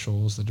former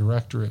officials, the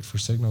Directorate for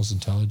Signals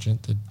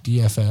Intelligence, the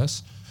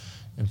DFS,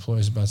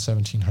 employs about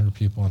 1,700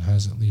 people and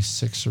has at least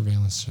 6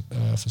 surveillance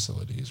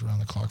facilities,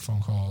 around-the-clock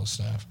phone calls,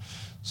 staff.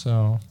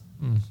 So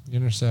the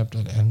Intercept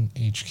at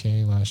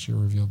NHK last year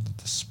revealed that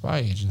the spy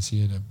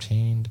agency had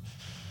obtained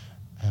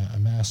a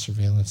mass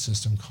surveillance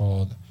system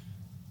called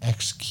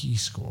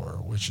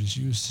X-Keyscore, which is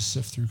used to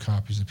sift through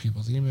copies of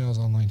people's emails,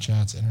 online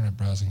chats, internet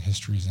browsing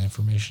histories, and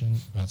information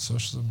about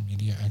social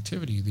media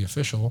activity. The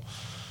official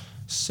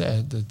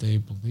said that they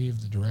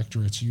believe the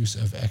Directorate's use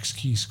of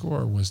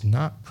X-Keyscore was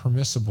not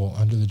permissible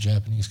under the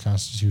Japanese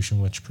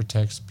Constitution, which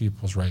protects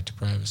people's right to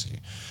privacy.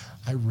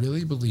 I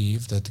really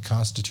believe that the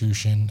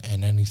Constitution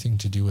and anything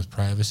to do with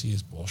privacy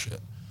is bullshit.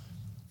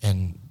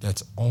 And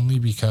that's only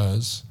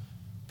because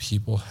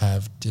people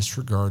have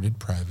disregarded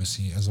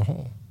privacy as a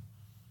whole.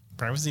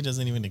 Privacy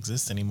doesn't even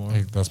exist anymore.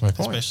 Hey, that's my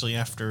point. Especially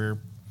after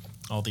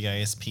all the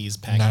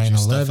ISPs packaged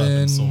stuff up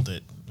and sold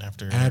it.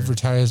 After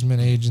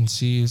Advertisement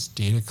agencies,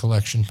 data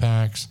collection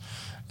packs,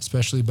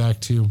 especially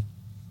back to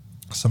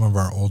some of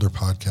our older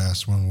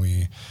podcasts when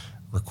we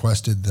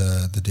requested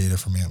the data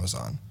from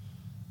Amazon.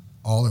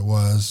 All it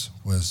was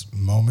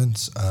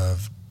moments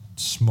of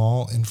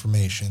small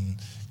information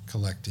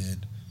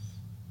collected,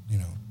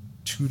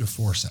 2 to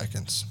 4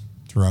 seconds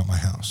throughout my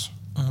house.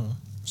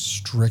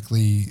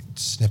 Strictly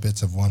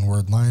snippets of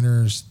one-word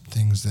liners,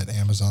 things that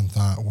Amazon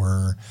thought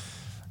were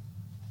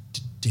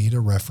data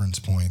reference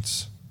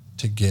points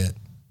to get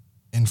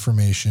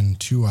information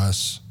to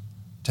us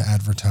to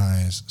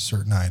advertise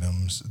certain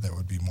items that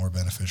would be more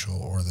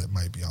beneficial or that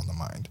might be on the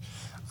mind.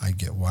 I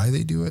get why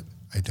they do it.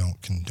 I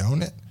don't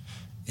condone it.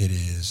 It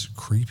is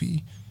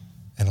creepy,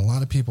 and a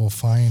lot of people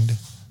find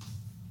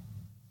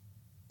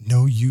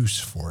no use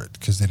for it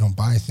because they don't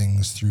buy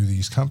things through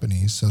these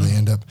companies, so they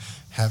end up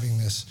having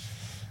this,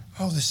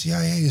 the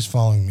CIA is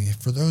following me.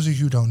 For those of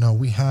you who don't know,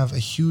 we have a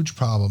huge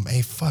problem,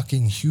 a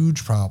fucking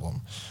huge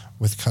problem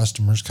with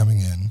customers coming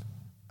in.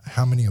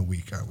 How many a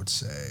week? I would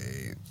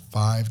say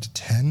 5 to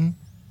 10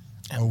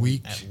 a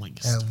week.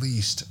 At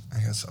least. I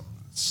guess something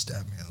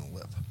stabbed me in the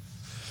lip.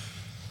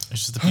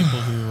 It's just the people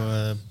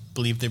who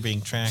believe they're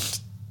being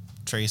traced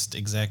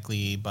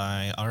exactly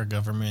by our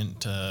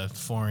government,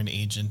 foreign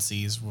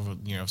agencies,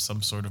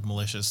 some sort of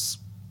malicious,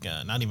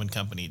 not even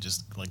company,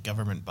 just like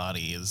government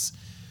body is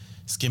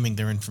skimming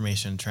their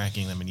information,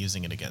 tracking them, and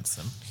using it against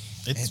them.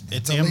 It's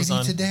the Amazon.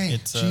 Lady today,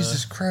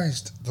 Jesus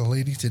Christ, the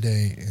lady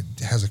today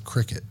has a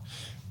Cricket,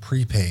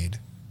 prepaid,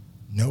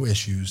 no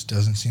issues.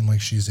 Doesn't seem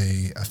like she's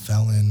a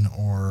felon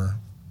or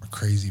a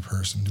crazy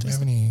person. Do we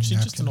have any? She's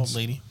napkins? just an old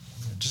lady.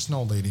 Just an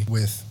old lady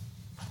with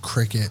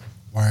Cricket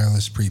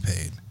wireless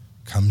prepaid.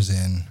 Comes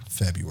in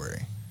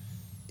February.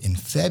 In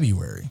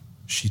February,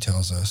 she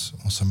tells us,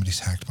 somebody's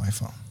hacked my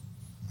phone.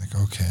 I'm like,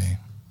 okay,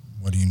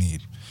 what do you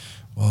need?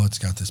 Well, it's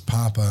got this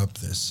pop-up,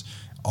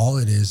 all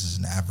it is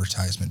an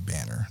advertisement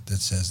banner that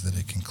says that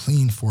it can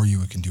clean for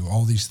you, it can do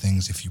all these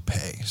things if you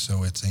pay.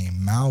 So it's a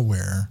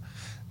malware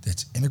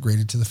that's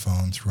integrated to the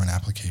phone through an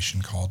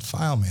application called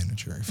File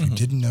Manager. If you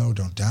didn't know,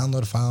 don't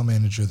download a File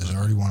Manager. There's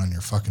already one on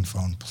your fucking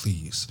phone.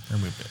 Please.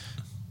 Remove it.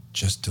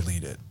 Just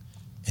delete it.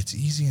 It's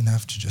easy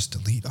enough to just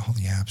delete all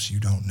the apps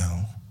you don't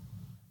know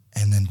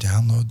and then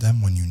download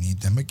them when you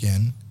need them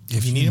again.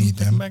 If you need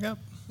them, back up.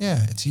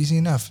 Yeah, it's easy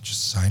enough.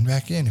 Just sign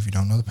back in. If you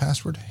don't know the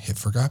password, hit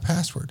forgot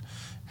password.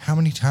 How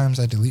many times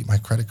I delete my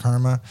Credit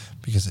Karma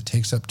because it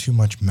takes up too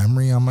much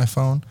memory on my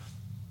phone?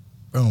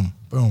 Boom,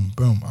 boom,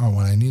 boom. Oh,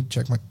 when I need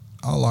to check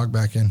I'll log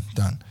back in.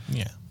 Done.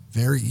 Yeah.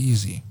 Very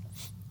easy.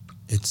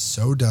 It's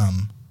so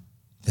dumb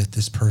that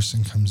this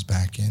person comes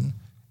back in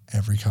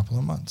every couple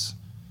of months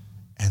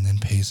and then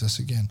pays us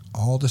again,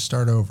 all to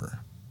start over.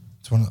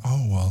 It's one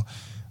of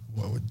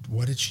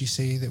what did she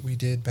say that we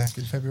did back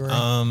in February?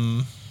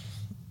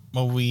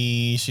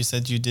 She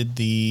said you did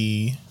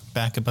the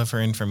backup of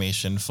her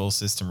information, full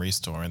system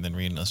restore, and then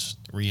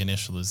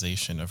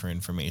reinitialization of her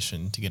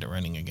information to get it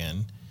running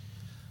again.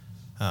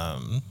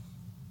 And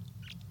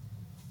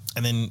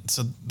then,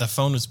 so the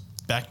phone was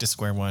back to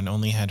square one,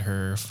 only had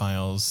her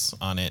files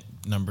on it,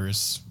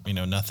 numbers,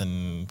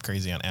 nothing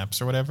crazy on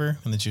apps or whatever.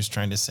 And then she was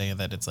trying to say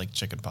that it's like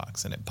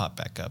chickenpox and it popped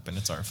back up and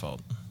it's our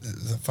fault.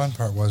 The fun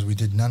part was we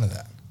did none of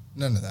that.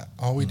 None of that.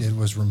 All we did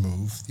was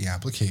remove the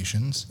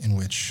applications in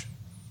which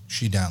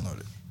she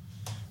downloaded.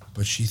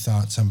 But she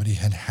thought somebody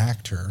had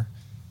hacked her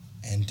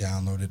and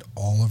downloaded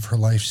all of her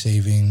life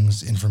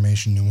savings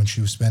information, knew when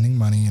she was spending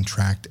money, and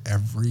tracked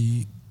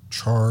every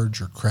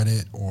charge or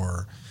credit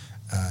or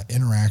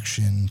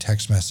interaction,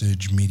 text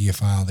message, media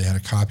file. They had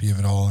a copy of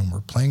it all, and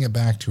we're playing it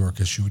back to her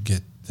because she would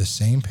get the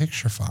same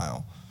picture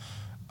file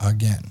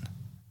again.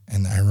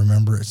 And I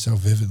remember it so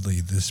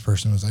vividly. This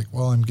person was like,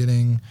 well,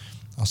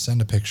 I'll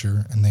send a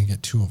picture, and they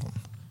get two of them.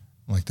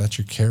 I'm like, that's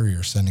your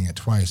carrier sending it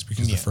twice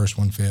because the first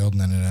one failed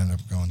and then it ended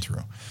up going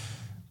through.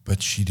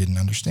 But she didn't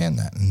understand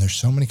that. And there's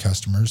so many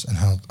customers, and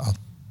I'll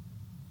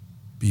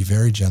be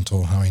very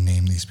gentle how I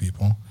name these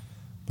people,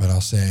 but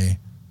I'll say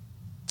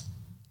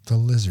the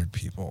lizard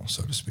people,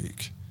 so to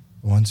speak,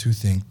 the ones who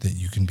think that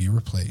you can be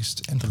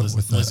replaced and put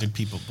with lizard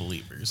people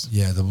believers.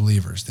 Yeah, the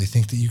believers. They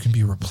think that you can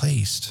be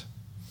replaced.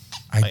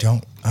 I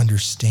don't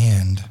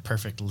understand.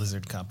 Perfect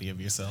lizard copy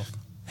of yourself.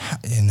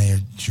 And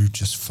you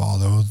just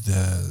follow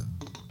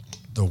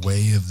the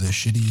way of the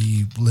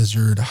shitty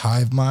lizard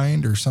hive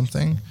mind or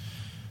something.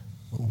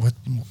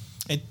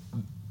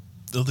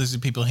 The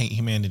lizard people hate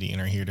humanity and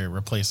are here to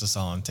replace us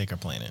all and take our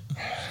planet.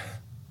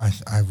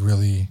 I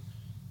really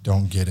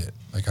don't get it.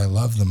 Like, I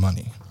love the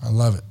money. I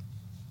love it.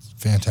 It's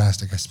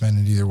fantastic. I spend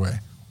it either way.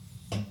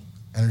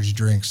 Energy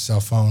drinks,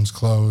 cell phones,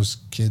 clothes,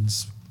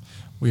 kids.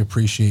 We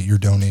appreciate your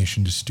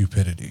donation to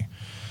stupidity.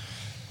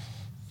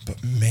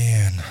 But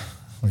man,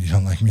 you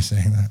don't like me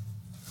saying that?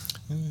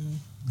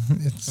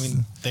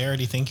 They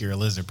already think you're a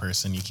lizard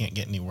person. You can't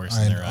get any worse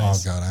in their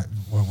eyes. Oh God,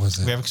 what was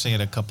it? We actually had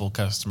a couple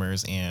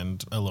customers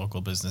and a local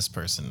business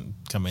person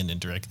come in and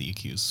directly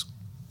accuse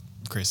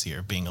Chris here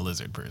of being a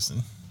lizard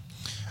person.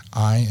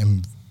 I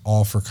am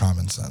all for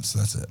common sense.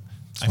 That's it.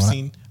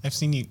 I've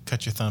seen you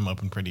cut your thumb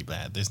open pretty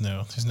bad. There's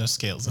no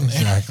scales in there.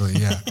 Exactly.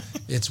 Yeah.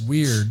 It's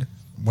weird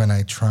when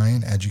I try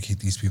and educate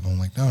these people. I'm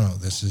like, no,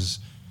 this is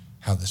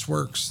how this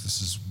works. This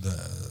is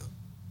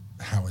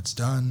how it's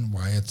done,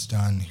 why it's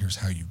done. Here's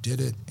how you did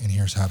it, and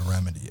here's how to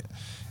remedy it.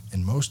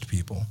 And most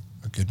people,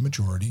 a good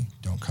majority,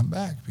 don't come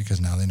back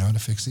because now they know how to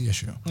fix the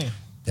issue. Yeah.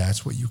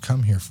 That's what you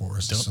come here for,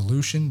 is a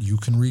solution you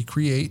can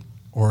recreate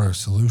or a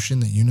solution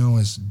that you know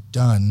is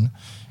done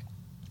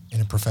in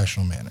a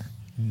professional manner.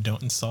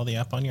 Don't install the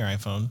app on your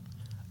iPhone.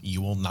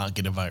 You will not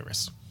get a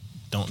virus.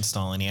 Don't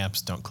install any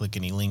apps. Don't click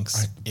any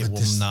links. It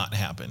will not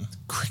happen.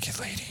 Cricket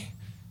lady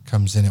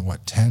comes in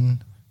at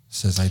 10,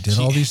 says I did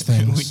all these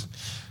things,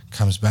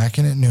 comes back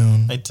in at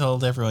noon. I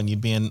told everyone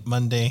you'd be in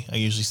Monday. I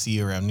usually see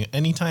you around noon.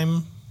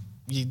 Anytime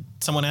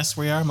someone asks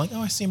where you are, I'm like,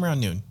 I see him around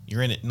noon.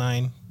 You're in at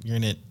 9. You're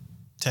in at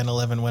 10,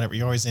 11, whatever.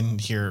 You're always in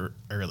here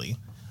early.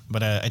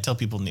 But I tell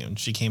people noon.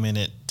 She came in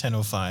at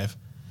 10:05.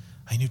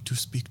 I need to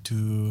speak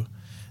to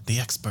the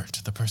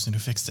expert, the person who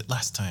fixed it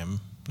last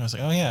time. And I was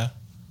like, oh, yeah.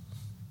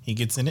 He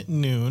gets in at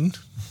noon.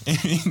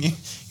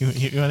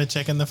 you want to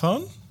check in the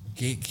phone?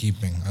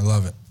 Gatekeeping. I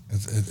love it.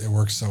 It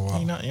works so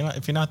well.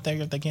 If you're not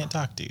there, they can't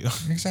talk to you.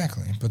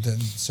 Exactly. But then,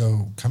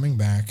 so coming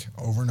back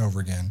over and over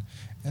again,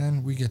 and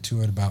then we get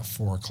to it about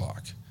 4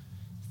 o'clock.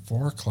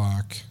 4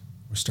 o'clock,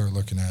 we start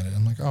looking at it.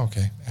 I'm like, oh,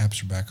 okay,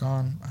 apps are back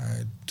on.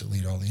 I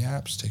delete all the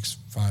apps. Takes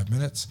 5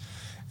 minutes.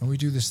 And we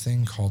do this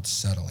thing called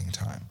settling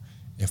time.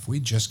 If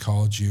we just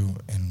called you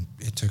and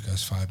it took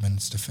us 5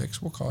 minutes to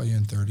fix, we'll call you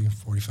in 30,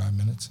 45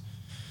 minutes.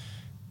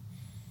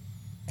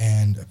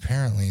 And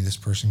apparently this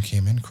person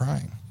came in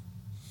crying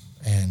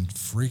and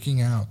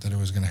freaking out that it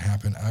was going to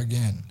happen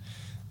again.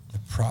 The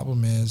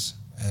problem is,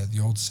 the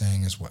old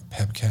saying is what?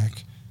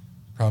 Pebcac?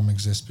 Problem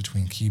exists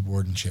between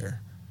keyboard and chair.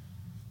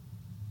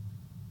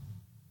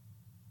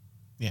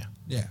 Yeah.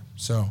 Yeah.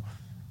 So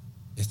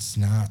it's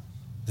not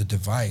the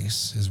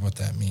device is what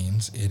that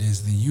means. It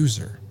is the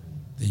user.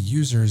 The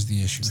user is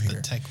the issue here.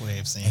 The tech way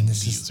of saying the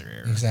user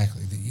error.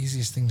 Exactly. The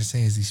easiest thing to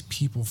say is these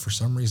people, for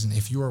some reason,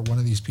 if you are one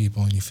of these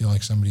people and you feel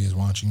like somebody is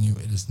watching you,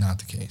 it is not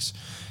the case.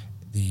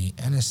 The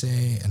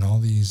NSA and all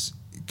these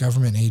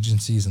government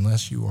agencies,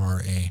 unless you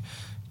are a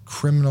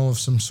criminal of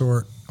some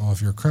sort well,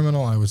 if you're a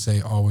criminal, I would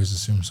say always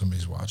assume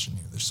somebody's watching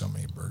you. There's so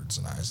many birds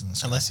and eyes in the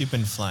sky. Unless you've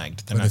been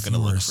flagged, they're not going to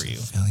look for you.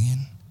 If you're a civilian,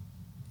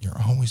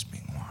 you're always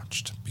being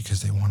watched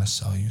because they want to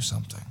sell you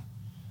something.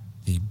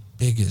 The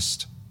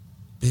biggest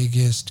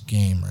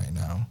game right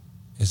now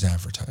is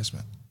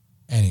advertisement.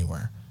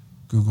 Anywhere.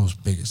 Google's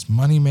biggest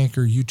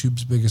moneymaker,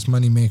 YouTube's biggest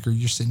moneymaker.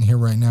 You're sitting here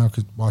right now,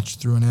 could watch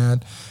through an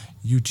ad.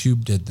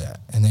 YouTube did that,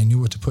 and they knew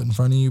what to put in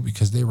front of you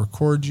because they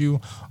record you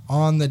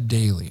on the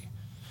daily.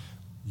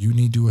 You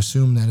need to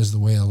assume that is the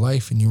way of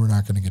life, and you are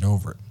not going to get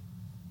over it.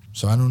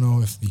 So I don't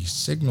know if these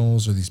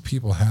signals or these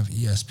people have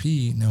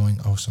ESP, knowing,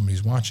 oh,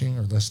 somebody's watching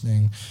or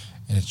listening,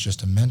 and it's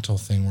just a mental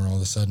thing where all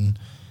of a sudden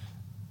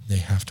they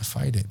have to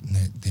fight it, and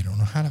they don't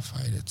know how to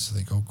fight it, so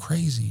they go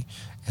crazy,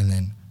 and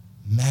then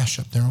mash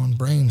up their own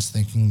brains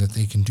thinking that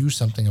they can do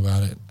something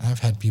about it. I've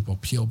had people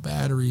peel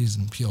batteries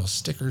and peel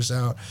stickers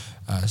out,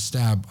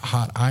 stab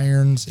hot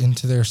irons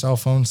into their cell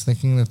phones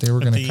thinking that they were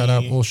going to cut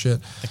out bullshit.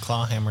 The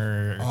claw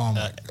hammer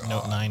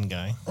Note 9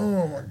 guy.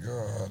 Oh my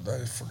God,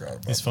 I forgot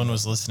about his phone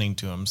was listening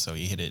to him, so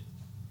he hit it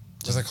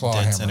with a claw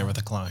dead hammer. center with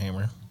a claw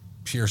hammer.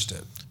 Pierced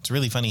it. It's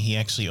really funny. He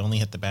actually only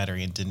hit the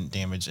battery and didn't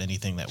damage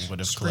anything that would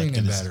have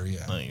collected battery,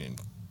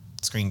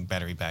 screen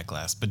battery back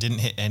glass, but didn't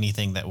hit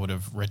anything that would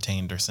have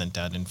retained or sent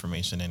out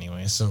information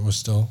anyway. So it was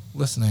still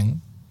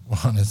listening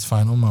on its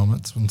final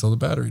moments until the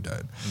battery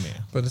died. Yeah.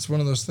 But it's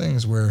one of those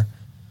things where,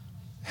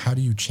 how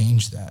do you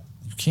change that?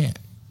 You can't.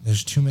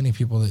 There's too many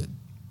people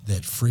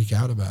that freak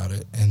out about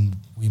it, and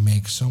we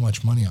make so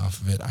much money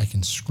off of it. I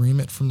can scream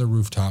it from the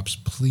rooftops,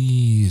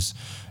 please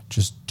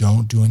just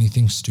don't do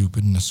anything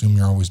stupid and assume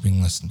you're always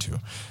being listened to.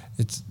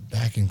 It's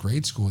back in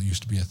grade school, it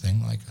used to be a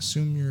thing, like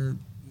assume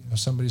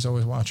somebody's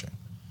always watching.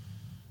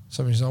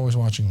 Somebody's always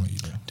watching what you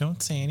do.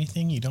 Don't say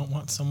anything you don't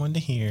want someone to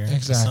hear.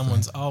 Exactly.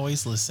 Someone's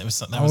always listening.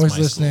 Always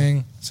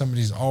listening.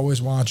 Somebody's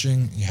always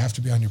watching. You have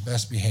to be on your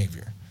best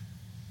behavior.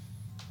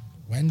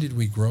 When did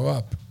we grow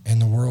up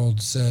and the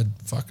world said,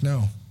 fuck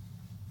no?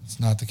 It's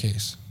not the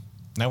case.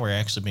 Now we're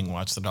actually being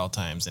watched at all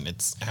times, and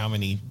it's how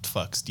many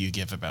fucks do you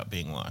give about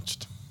being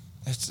watched?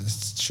 It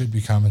should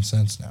be common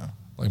sense now.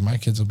 Like, my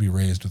kids will be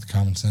raised with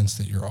common sense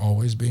that you're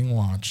always being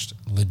watched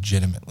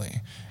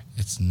legitimately.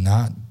 It's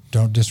not,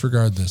 don't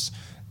disregard this.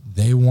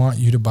 They want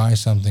you to buy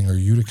something or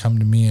you to come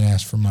to me and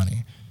ask for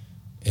money.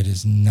 It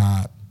is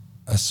not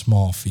a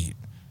small feat.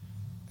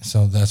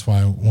 So that's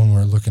why when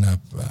we're looking up,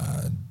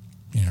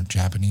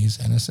 Japanese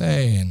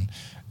NSA, and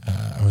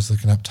I was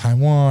looking up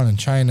Taiwan and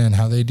China and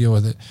how they deal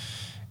with it,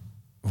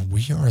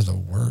 we are the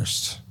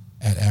worst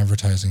at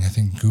advertising. I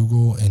think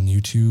Google and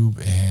YouTube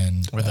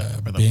and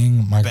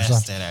Bing, Microsoft,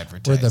 best at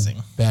advertising.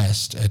 We're the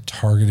best at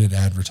targeted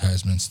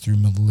advertisements through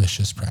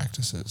malicious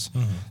practices.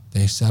 Mm-hmm.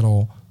 They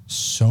settle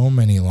so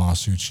many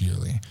lawsuits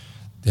yearly.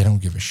 They don't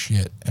give a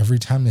shit. Every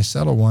time they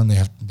settle one,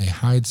 they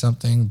hide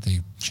something. They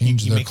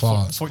change their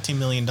clause. $14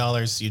 million,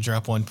 you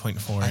drop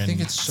 1.4. I think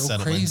it's so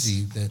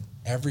crazy that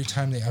every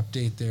time they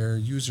update their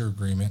user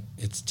agreement,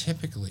 it's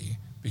typically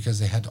because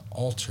they had to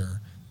alter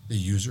the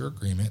user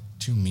agreement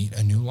to meet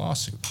a new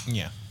lawsuit.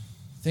 Yeah.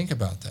 Think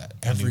about that.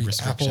 Every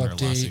Apple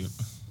update,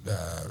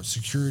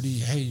 security,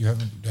 hey, you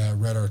haven't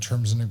read our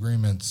terms and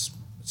agreements.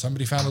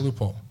 Somebody found a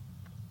loophole.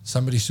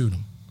 Somebody sued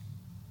them.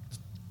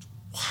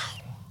 Wow.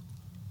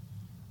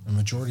 The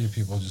majority of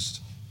people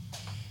just,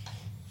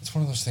 it's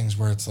one of those things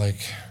where it's like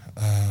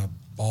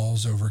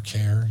balls over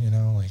care,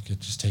 like it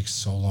just takes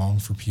so long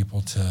for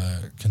people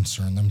to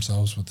concern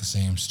themselves with the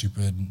same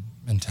stupid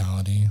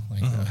mentality.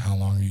 Like, how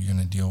long are you going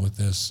to deal with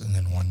this? And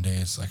then one day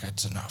it's like,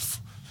 it's enough.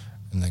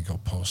 And they go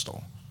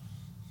postal.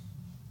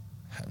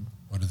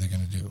 What are they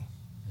going to do?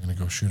 They're going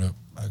to go shoot up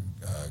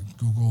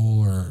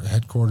Google or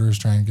headquarters,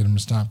 try and get them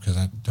to stop, because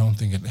I don't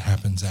think it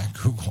happens at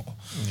Google.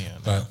 Yeah.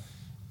 But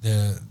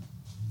the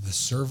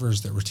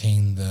servers that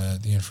retain the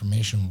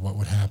information, what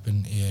would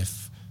happen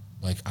if,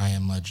 like, I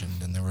Am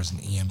Legend and there was an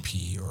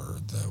EMP, or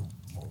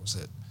what was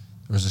it?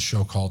 There was a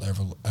show called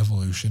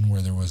Evolution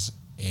where there was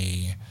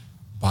a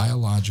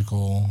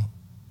biological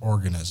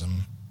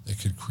organism that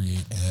could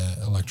create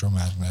an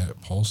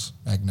electromagnetic pulse,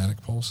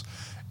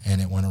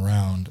 and it went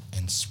around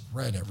and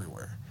spread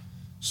everywhere.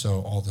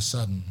 So all of a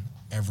sudden,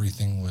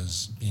 everything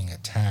was being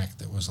attacked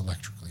that was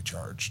electrically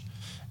charged.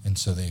 And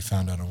so they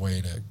found out a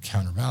way to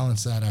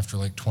counterbalance that after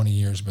like 20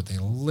 years, but they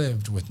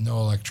lived with no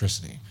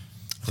electricity.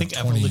 I think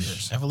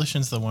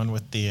Evolution's the one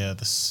with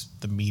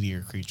the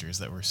meteor creatures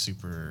that were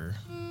super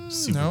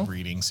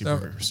breeding,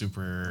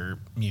 super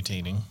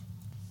mutating.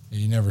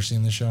 You never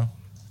seen the show?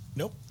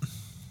 Nope.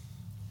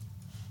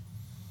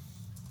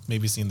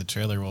 Maybe seeing the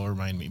trailer will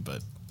remind me,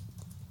 but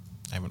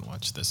I haven't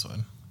watched this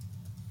one.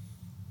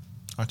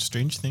 I watched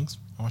Strange Things.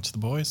 I watched The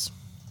Boys.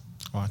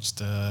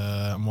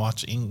 I'm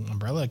watching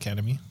Umbrella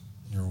Academy.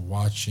 You're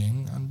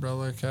watching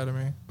Umbrella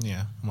Academy?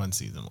 Yeah,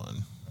 season 1.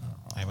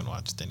 I haven't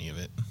watched any of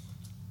it.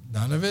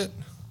 None of it?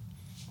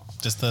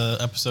 Just the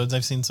episodes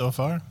I've seen so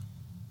far.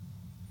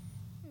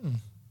 From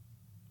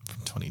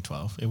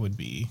 2012. It would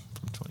be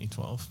from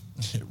 2012.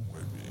 It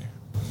would be.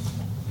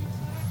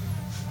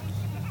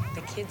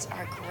 The kids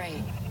are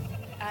great.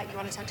 You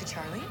want to talk to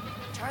Charlie?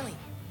 Charlie.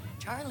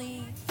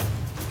 Charlie.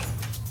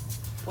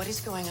 What is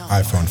going on?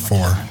 iPhone 4.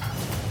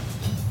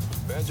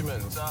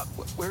 Benjamin, what's up?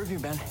 Where have you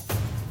been?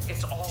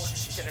 It's all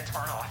gonna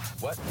turn off.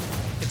 What?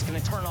 It's gonna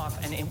turn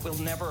off and it will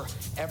never,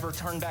 ever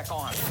turn back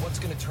on. What's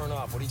gonna turn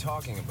off? What are you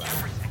talking about?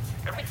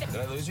 Everything.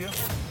 Did I lose you?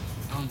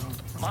 No.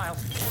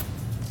 Miles.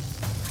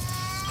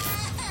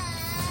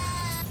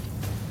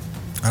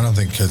 I don't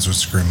think kids would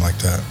scream like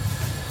that.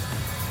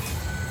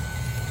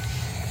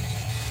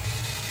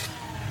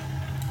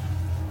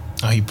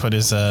 Oh, he put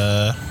his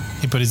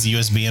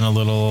USB in a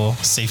little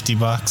safety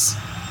box.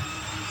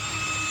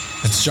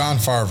 It's Jon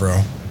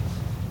Favreau,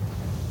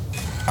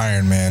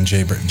 Iron Man,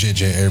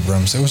 J.J.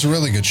 Abrams. It was a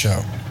really good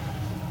show.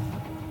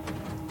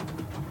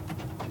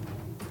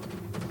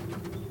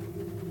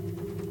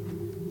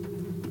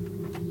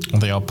 Were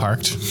they all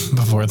parked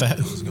before that?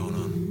 What's going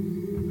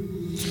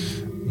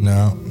on?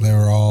 No, they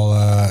were all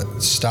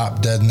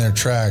stopped dead in their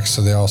tracks,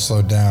 so they all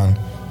slowed down.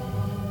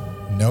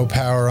 No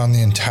power on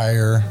the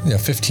entire,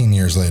 15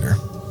 years later.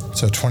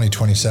 So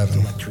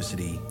 2027.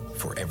 Electricity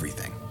for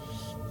everything,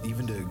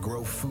 even to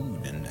grow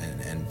food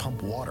and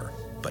pump water.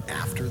 But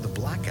after the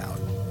blackout,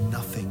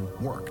 nothing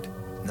worked.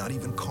 Not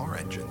even car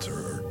engines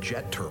or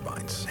jet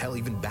turbines. Hell,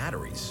 even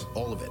batteries.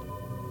 All of it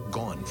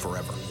gone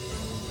forever.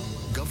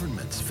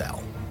 Governments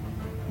fell.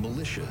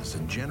 Militias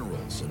and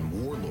generals and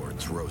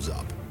warlords rose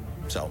up.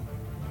 So,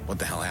 what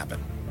the hell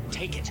happened?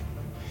 Take it.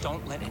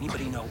 Don't let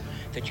anybody know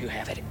that you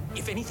have it.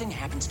 If anything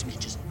happens to me,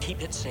 just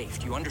keep it safe.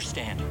 Do you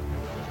understand?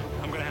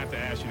 I'm gonna have to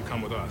ask you to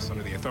come with us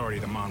under the authority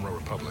of the Monroe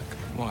Republic.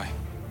 Why?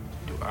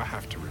 Do I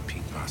have to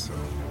repeat myself?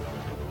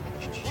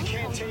 You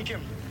can't take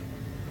him.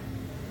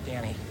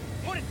 Danny.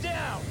 Put it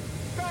down!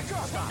 Back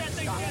up! Put that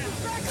thing down!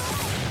 Back up!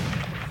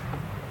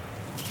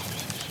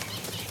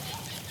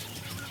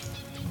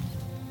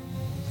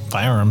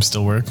 Firearms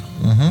still work.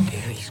 Mm-hmm.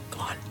 Danny's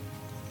gone.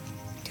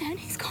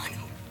 Danny's gone.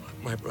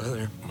 My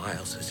brother,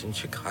 Miles, is in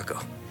Chicago.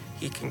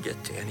 He can get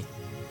Danny.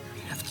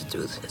 We have to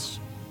do this.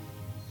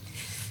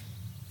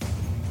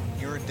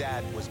 Your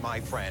dad was my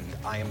friend.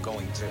 I am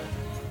going to.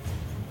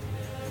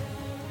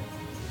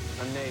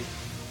 I'm Nate.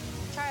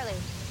 Charlie.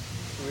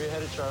 Where you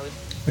headed, Charlie?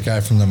 The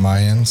guy from the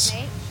Mayans.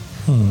 Nate?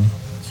 Charlie,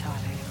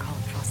 you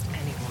can't trust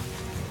anyone.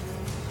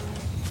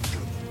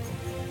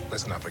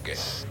 Let's not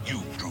forget,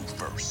 you drew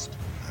first.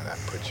 And that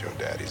put your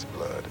daddy's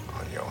blood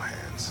on your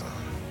hands, son.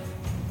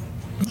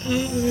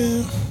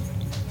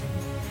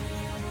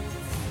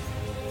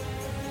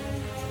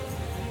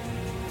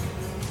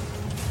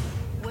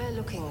 We're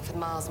looking for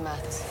Miles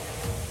Mathis.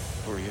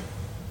 Who are you?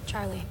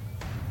 Charlie.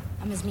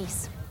 I'm his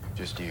niece.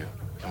 Just you.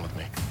 Come with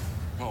me.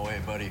 Oh, hey,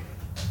 buddy.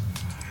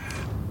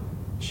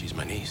 She's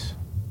my niece.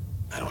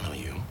 I don't know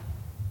you.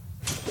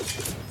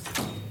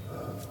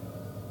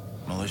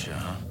 Militia,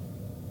 huh?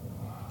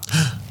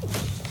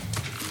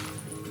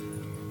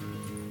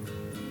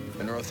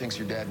 Monroe thinks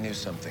your dad knew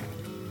something.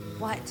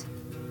 What?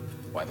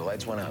 Why the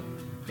lights went up.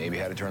 Maybe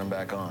how to turn them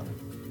back on.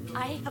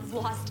 I have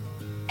lost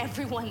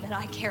everyone that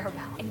I care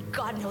about, and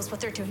God knows what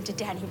they're doing to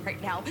Danny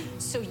right now.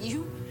 So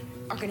you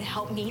are gonna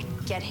help me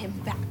get him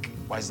back.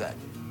 Why's that?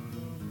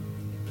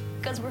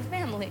 Because we're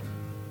family.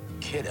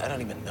 Kid, I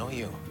don't even know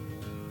you.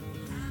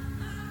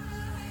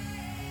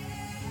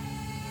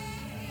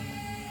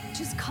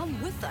 Just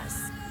come with us.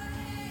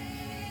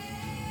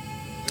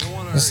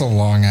 This is a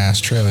long ass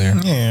trailer.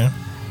 Yeah.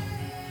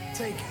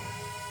 Take it.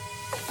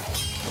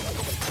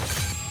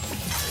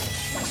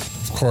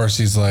 Of course,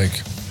 he's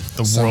like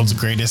the world's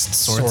greatest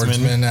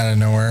swordsman out of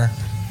nowhere.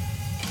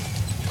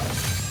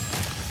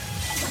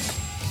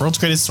 World's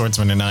greatest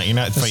swordsman, and you're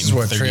not This fighting. is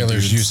what 30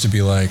 trailers dudes. used to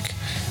be like,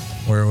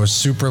 where it was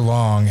super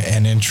long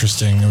and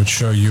interesting. It would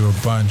show you a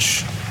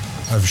bunch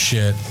of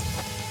shit.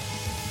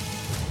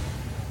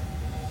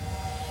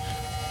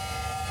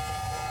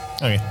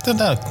 Okay,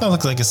 that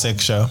looks like a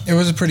sick show. It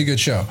was a pretty good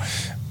show,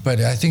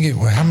 but I think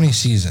how many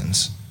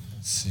seasons?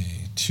 Let's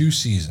see, 2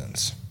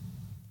 seasons.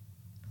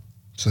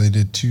 So they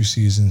did 2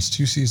 seasons.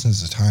 2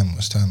 seasons of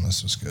Timeless.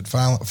 Timeless was good.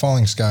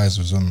 Falling Skies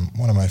was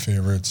one of my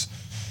favorites.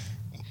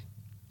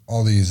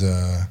 All these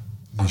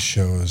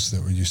shows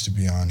that were used to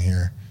be on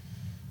here.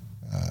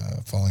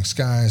 Falling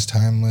Skies,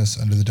 Timeless,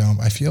 Under the Dome.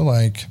 I feel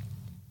like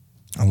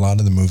a lot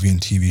of the movie and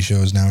TV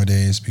shows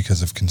nowadays,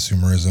 because of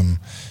consumerism,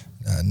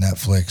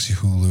 Netflix,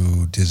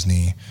 Hulu,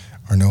 Disney,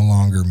 are no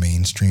longer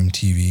mainstream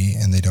TV,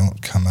 and they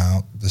don't come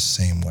out the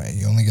same way.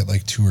 You only get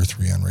like 2 or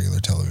 3 on regular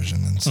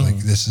television. And it's like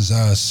This Is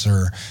Us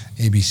or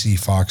ABC,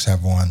 Fox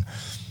have one.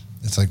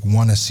 It's like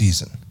 1 a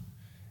season.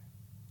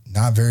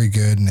 Not very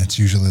good, and it's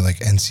usually like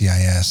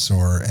NCIS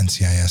or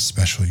NCIS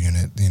Special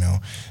Unit. You know,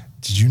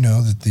 did you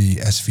know that the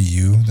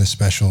SVU, the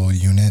Special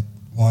Unit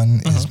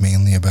one, is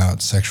mainly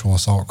about sexual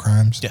assault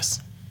crimes?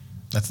 Yes,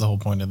 that's the whole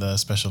point of the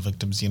Special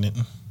Victims Unit.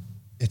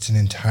 It's an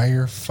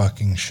entire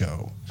fucking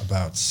show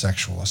about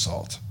sexual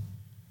assault.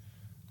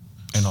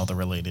 And all the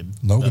related.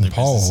 Logan other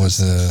Paul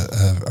businesses.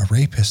 was a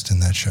rapist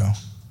in that show.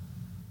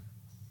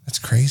 That's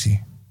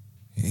crazy.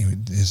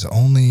 His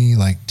only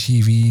like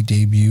TV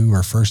debut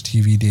or first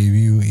TV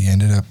debut, he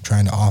ended up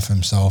trying to off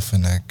himself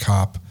in a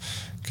cop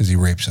because he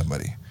raped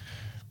somebody.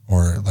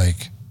 Or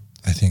like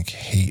I think,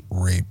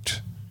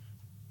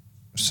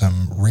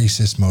 some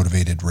racist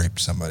motivated raped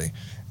somebody.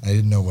 I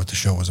didn't know what the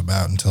show was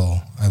about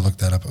until I looked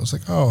that up. I was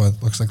like, oh,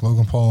 it looks like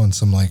Logan Paul and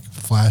some like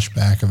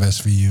flashback of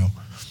SVU.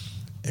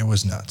 It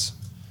was nuts.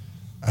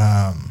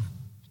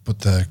 But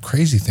the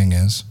crazy thing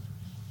is,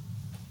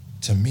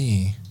 to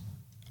me,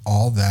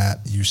 all that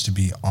used to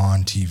be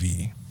on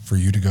TV for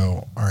you to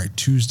go, all right,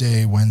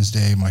 Tuesday,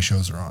 Wednesday, my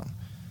shows are on.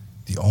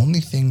 The only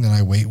thing that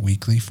I wait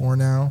weekly for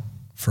now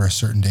for a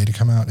certain day to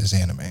come out is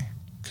anime.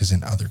 Because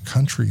in other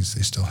countries,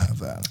 they still have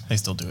that. They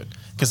still do it.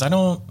 Because I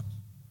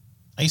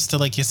used to,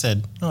 like you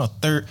said,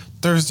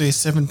 Thursday,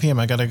 7 p.m.,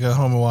 I got to go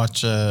home and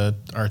watch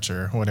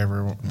Archer,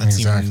 whatever. That's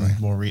Exactly.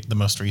 even more the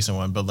most recent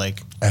one. But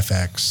like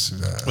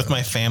FX. With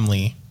my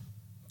family,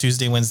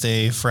 Tuesday,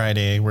 Wednesday,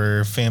 Friday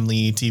were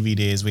family TV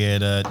days. We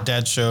had a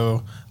dad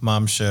show,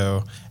 mom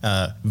show,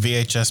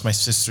 VHS, my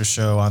sister's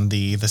show on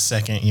the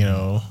second,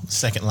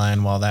 second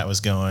line while that was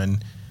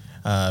going.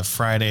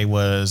 Friday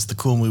was the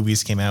cool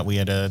movies came out. We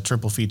had a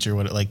triple feature.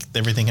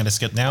 Everything had a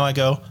skip. Now I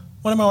go,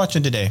 what am I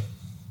watching today?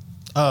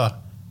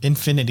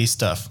 Infinity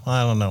stuff.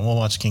 I don't know. We'll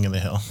watch King of the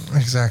Hill.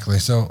 Exactly.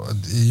 So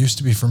it used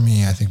to be for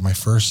me, I think my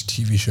first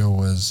TV show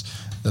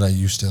that I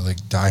used to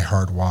like die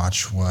hard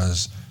watch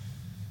was,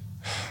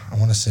 I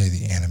want to say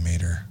the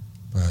animator,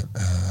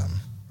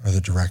 or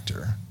the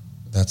director.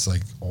 That's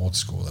like old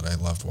school that I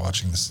loved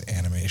watching, this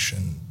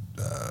animation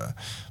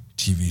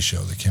TV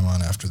show that came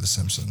on after The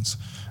Simpsons.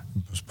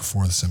 It was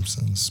before The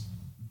Simpsons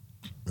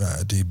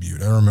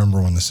debuted. I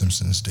remember when The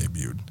Simpsons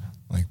debuted,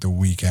 like the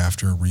week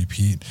after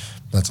repeat.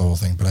 That's the whole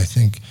thing. But I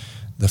think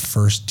the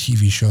first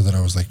TV show that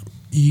I was like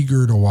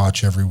eager to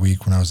watch every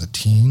week when I was a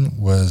teen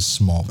was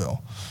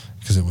Smallville.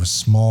 Because it was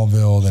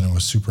Smallville, then it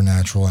was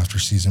Supernatural after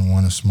season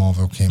 1 of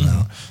Smallville came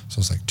out. So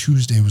it's like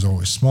Tuesday was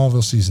always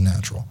Smallville,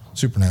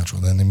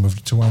 Supernatural. Then they moved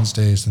it to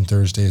Wednesdays, then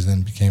Thursdays, then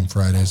it became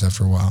Fridays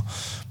after a while.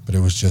 But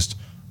it was just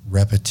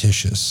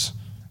repetitious,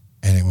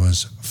 and it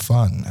was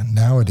fun. And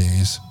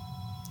nowadays,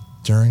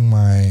 during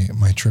my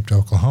trip to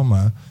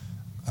Oklahoma,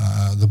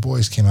 The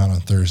Boys came out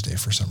on Thursday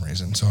for some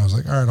reason. So I was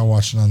like, all right, I'll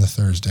watch it on the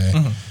Thursday.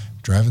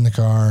 Drive in the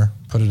car,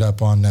 put it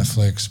up on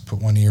Netflix, put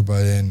one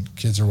earbud in.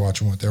 Kids are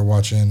watching what they're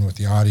watching with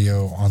the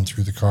audio on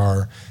through the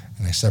car.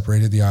 And I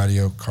separated the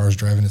audio. Car's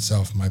driving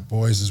itself. My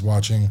boys is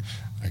watching.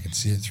 I can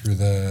see it through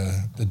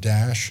the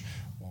dash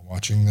while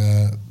watching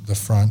the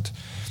front.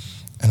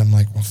 And I'm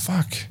like, well,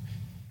 fuck.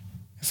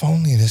 If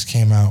only this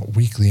came out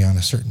weekly on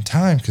a certain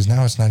time, because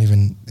now it's not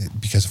even,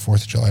 because of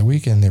 4th of July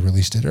weekend, they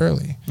released it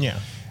early. Yeah.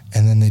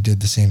 And then they did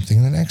the same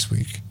thing the next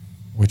week,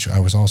 which I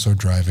was also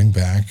driving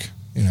back,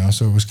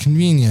 so it was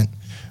convenient.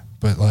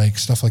 But like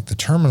stuff like the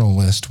Terminal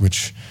List,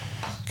 which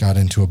got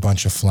into a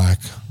bunch of flack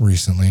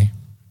recently,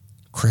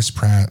 Chris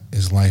Pratt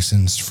is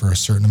licensed for a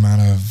certain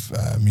amount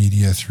of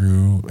media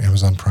through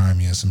Amazon Prime.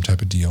 He has some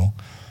type of deal.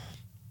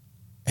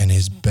 And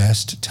his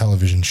best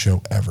television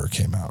show ever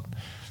came out,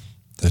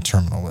 The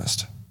Terminal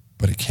List.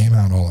 But it came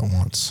out all at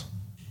once.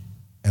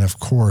 And of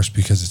course,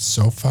 because it's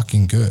so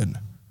fucking good,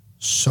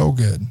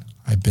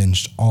 I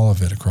binged all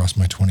of it across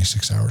my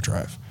 26-hour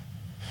drive.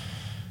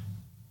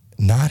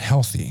 Not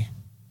healthy,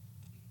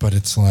 but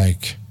it's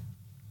like,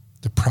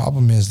 the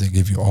problem is they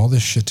give you all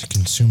this shit to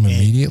consume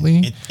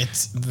immediately.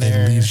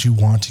 It leaves you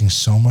wanting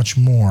so much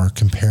more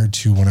compared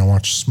to when I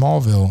watched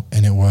Smallville,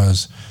 and it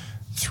was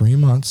 3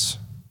 months,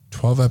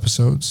 12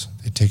 episodes.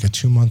 They'd take a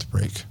 2-month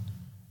break.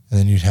 And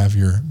then you'd have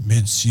your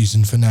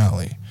mid-season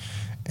finale.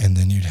 And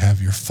then you'd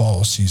have your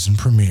fall season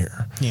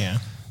premiere. Yeah.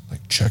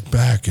 Like, check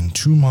back in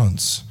 2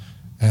 months.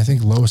 And I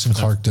think Lois and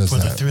Clark does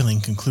that. For the thrilling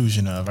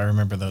conclusion of, I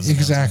remember those.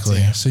 Exactly.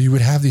 Yeah. So you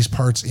would have these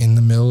parts in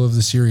the middle of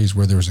the series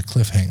where there was a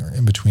cliffhanger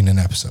in between an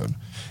episode.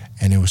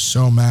 And it was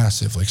so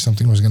massive, like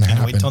something was going to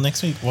happen. Wait till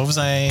next week. What was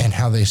I? And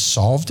how they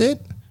solved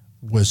it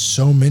was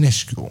so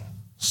minuscule.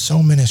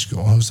 So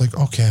minuscule. I was like,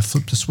 okay, I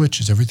flipped the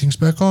switches. Everything's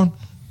back on.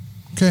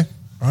 Okay.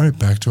 All right,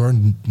 back to our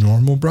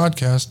normal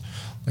broadcast.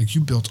 Like,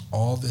 you built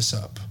all this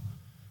up,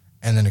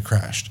 and then it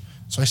crashed.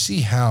 So I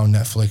see how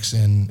Netflix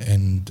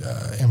and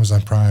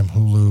Amazon Prime,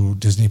 Hulu,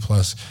 Disney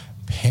Plus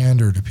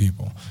pander to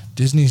people.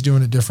 Disney's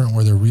doing it different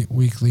where they're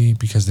weekly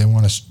because they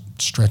want to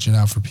stretch it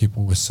out for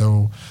people with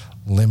so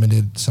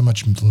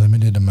much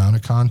limited amount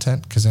of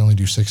content because they only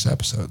do 6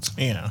 episodes.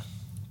 Yeah.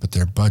 But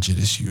their budget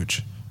is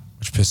huge,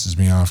 which pisses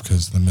me off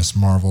because the Miss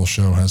Marvel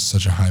show has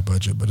such a high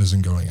budget but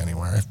isn't going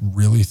anywhere. I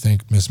really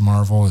think Miss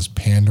Marvel is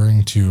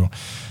pandering to,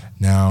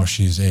 now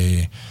she's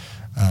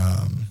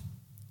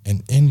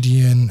an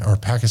Indian or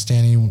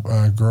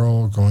Pakistani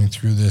girl going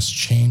through this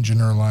change in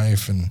her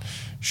life, and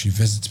she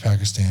visits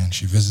Pakistan,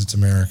 she visits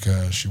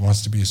America, she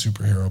wants to be a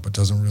superhero but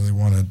doesn't really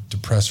want to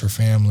depress her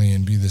family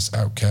and be this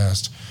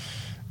outcast.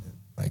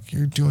 Like,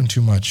 you're doing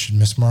too much.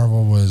 Miss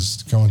Marvel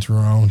was going through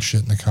her own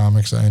shit in the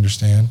comics, I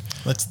understand.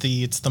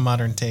 It's the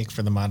modern take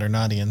for the modern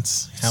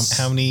audience.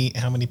 How many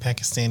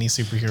Pakistani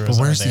superheroes are there? But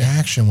where's the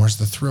action? Where's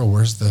the thrill?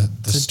 Where's the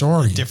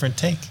story? A different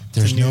take.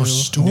 There's no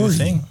story. New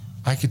thing.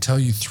 I could tell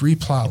you 3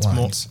 plot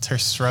lines. It's her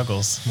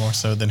struggles more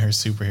so than her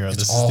superhero.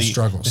 It's all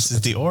struggles. This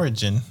is the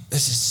origin.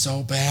 This is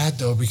so bad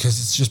though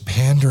because it's just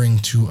pandering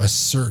to a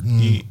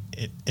certain.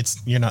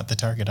 You're not the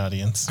target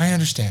audience. I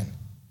understand,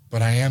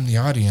 but I am the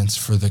audience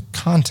for the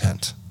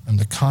content. I'm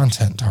the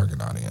content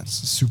target audience.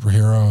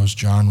 Superheroes,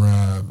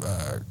 genre,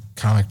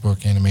 comic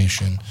book,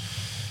 animation,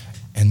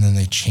 and then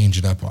they change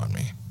it up on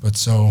me. But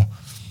so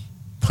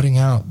putting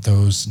out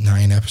those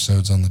 8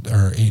 episodes on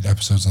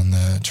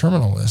the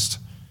terminal list.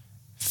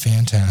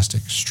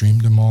 Fantastic.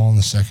 Streamed them all on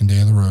the second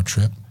day of the road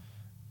trip.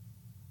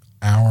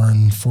 Hour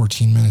and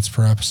 14 minutes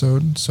per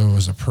episode. So it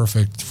was a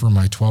perfect for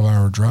my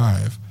 12-hour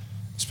drive,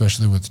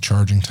 especially with the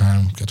charging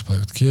time. Got to play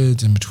with the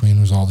kids. In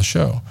between was all the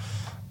show.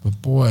 But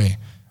boy,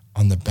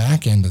 on the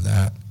back end of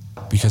that,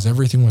 because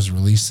everything was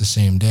released the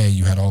same day,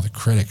 you had all the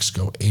critics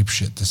go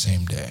apeshit the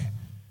same day.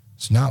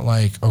 It's not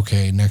like,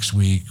 okay, next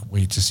week,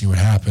 wait to see what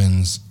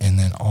happens. And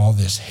then all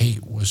this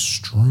hate was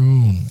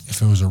strewn.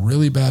 If it was a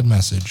really bad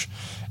message,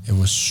 it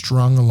was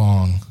strung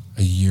along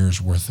a year's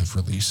worth of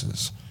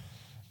releases.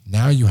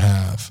 Now you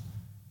have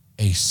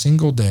a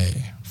single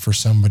day for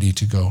somebody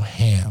to go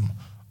ham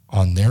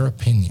on their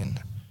opinion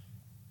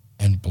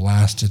and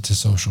blast it to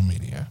social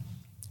media.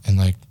 And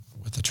like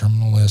with the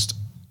terminal list,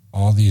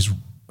 all these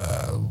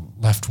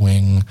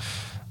left-wing,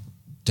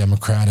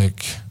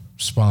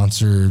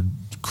 Democratic-sponsored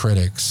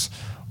critics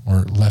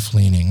or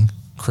left-leaning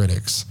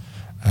critics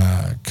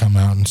come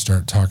out and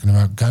start talking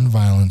about gun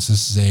violence.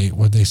 This is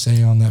what'd they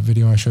say on that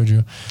video I showed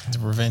you? It's a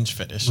revenge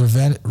fetish.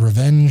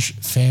 Revenge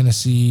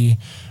fantasy,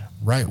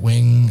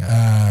 right-wing,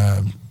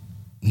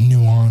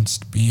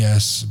 nuanced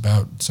BS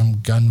about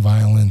some gun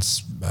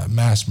violence,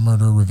 mass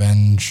murder,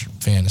 revenge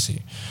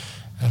fantasy.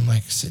 And I'm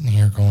like sitting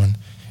here going,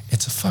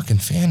 it's a fucking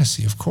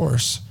fantasy, of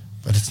course,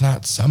 but it's not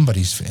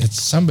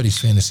it's somebody's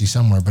fantasy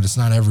somewhere, but it's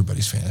not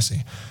everybody's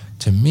fantasy.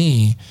 To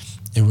me,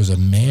 it was a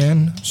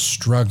man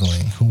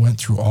struggling who went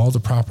through all the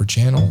proper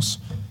channels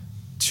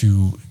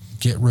to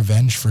get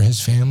revenge for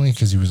his family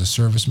because he was a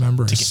service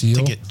member, SEAL.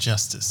 To get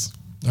justice.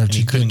 Or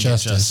to get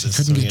justice. He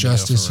couldn't get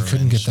justice. He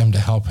couldn't get them to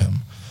help him.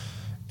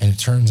 And it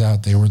turns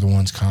out they were the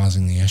ones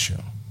causing the issue.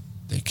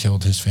 They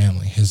killed his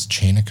family, his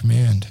chain of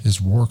command, his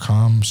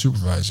WARCOM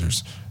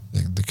supervisors,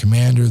 the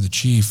commander, the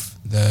chief,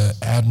 the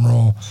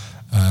admiral,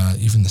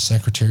 even the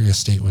Secretary of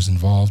State was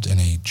involved in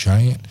a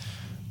giant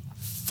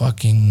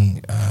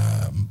fucking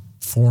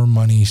for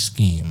money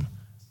scheme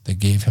that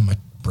gave him a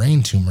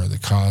brain tumor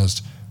that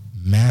caused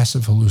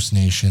massive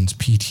hallucinations,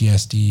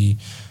 PTSD,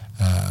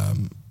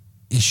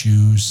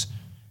 issues,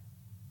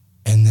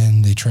 and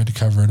then they tried to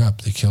cover it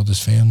up. They killed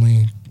his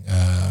family,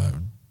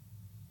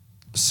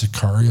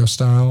 Sicario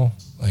style,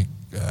 like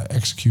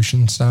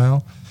execution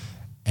style,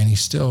 and he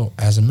still,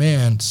 as a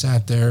man,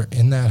 sat there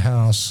in that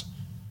house,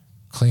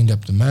 cleaned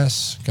up the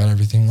mess, got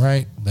everything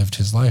right, lived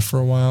his life for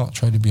a while,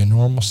 tried to be a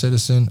normal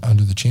citizen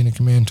under the chain of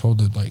command, told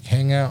to like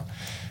hang out,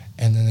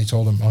 and then they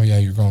told him, oh yeah,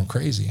 you're going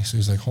crazy. So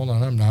he's like, hold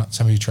on, I'm not.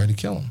 Somebody tried to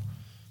kill him. And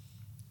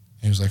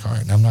he was like, all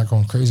right, I'm not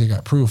going crazy, I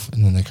got proof.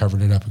 And then they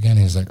covered it up again.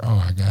 He was like,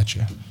 oh, I got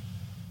you.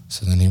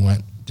 So then he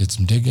went, did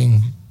some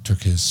digging,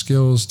 took his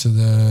skills to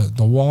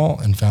the wall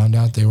and found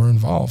out they were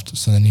involved.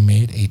 So then he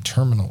made a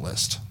terminal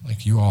list.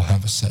 Like, you all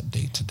have a set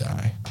date to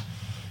die.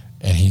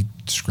 And he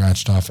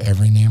scratched off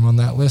every name on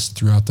that list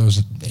throughout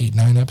those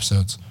 8-9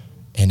 episodes.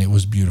 And it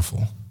was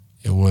beautiful.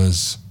 It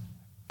was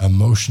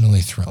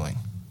emotionally thrilling.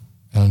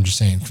 And I'm just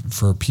saying,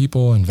 for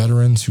people and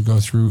veterans who go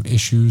through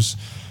issues,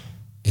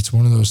 it's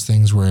one of those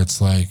things where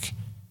it's like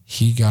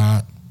he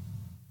got,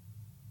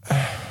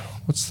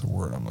 what's the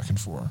word I'm looking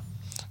for?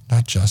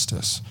 Not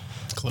justice.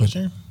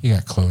 Closure? He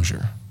got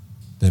closure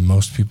that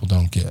most people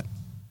don't get,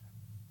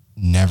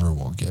 never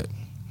will get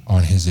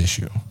on his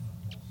issue.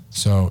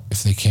 So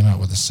if they came out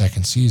with a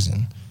second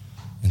season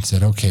and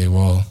said, okay,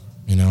 well,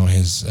 you know,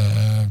 his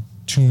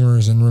tumor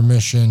is in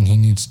remission, he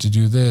needs to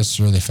do this,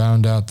 or they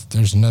found out that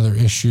there's another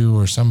issue,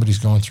 or somebody's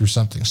going through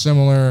something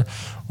similar,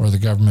 or the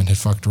government had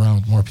fucked around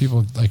with more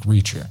people, like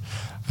Reacher.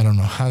 I don't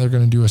know how they're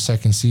going to do a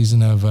second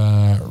season of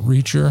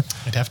Reacher.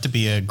 It'd have to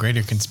be a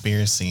greater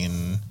conspiracy,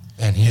 and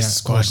he his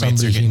squad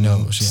mates are getting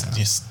knows,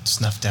 just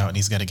snuffed out, and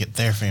he's got to get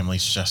their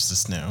family's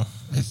justice now.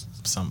 It's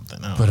something.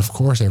 But of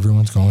course,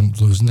 everyone's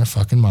losing their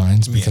fucking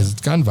minds because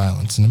it's gun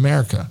violence in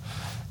America,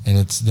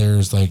 and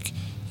there's like,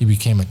 he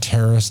became a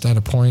terrorist at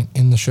a point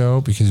in the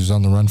show because he was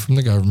on the run from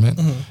the government,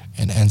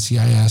 and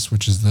NCIS,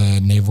 which is the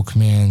Naval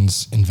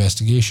Command's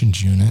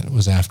investigations unit,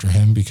 was after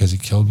him because he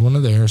killed one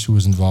of theirs who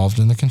was involved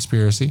in the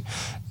conspiracy.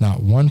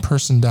 Not one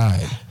person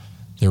died.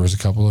 There was a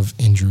couple of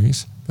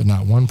injuries, but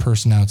not one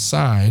person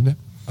outside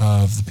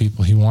of the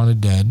people he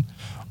wanted dead,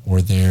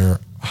 or their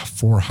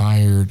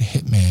for-hired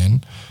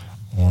hitman,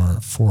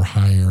 or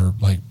for-hire,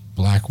 like,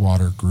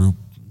 Blackwater group,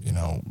 you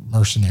know,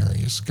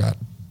 mercenaries got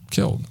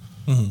killed,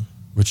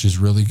 which is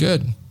really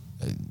good.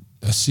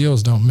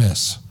 SEALs don't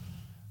miss.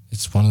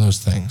 It's one of those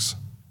things.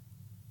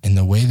 And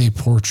the way they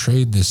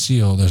portrayed the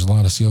SEAL, there's a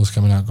lot of SEALs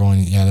coming out going,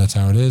 yeah, that's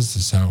how it is,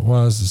 this is how it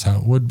was, this is how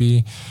it would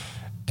be.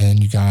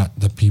 And you got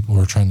the people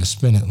who are trying to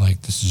spin it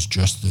like this is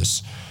just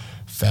this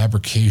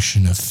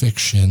fabrication of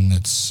fiction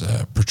that's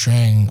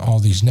portraying all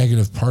these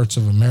negative parts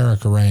of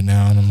America right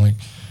now. And I'm like,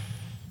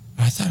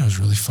 I thought it was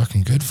really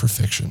fucking good for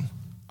fiction.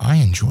 I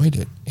enjoyed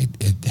it.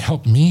 It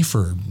helped me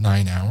for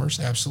 9 hours.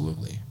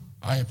 Absolutely.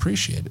 I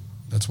appreciate it.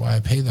 That's why I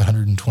pay the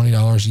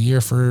 $120 a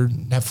year for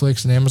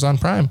Netflix and Amazon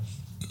Prime.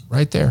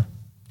 Right there.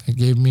 It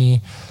gave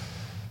me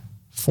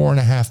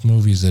 4.5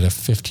 movies at a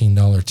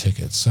 $15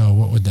 ticket. So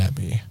what would that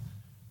be?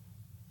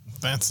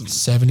 That's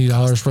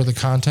 $70 worth of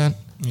content?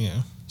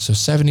 Yeah. So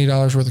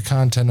 $70 worth of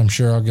content. I'm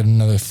sure I'll get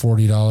another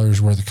 $40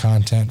 worth of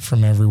content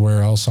from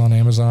everywhere else on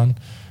Amazon.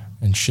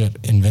 And shit,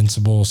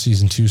 Invincible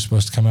Season 2 is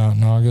supposed to come out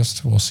in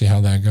August. We'll see how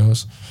that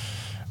goes.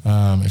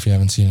 If you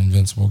haven't seen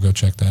Invincible, go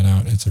check that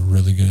out. It's a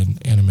really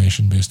good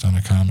animation based on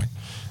a comic.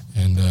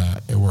 And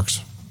it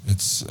works.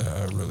 It's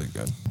really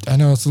good. I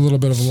know it's a little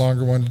bit of a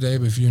longer one today,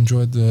 but if you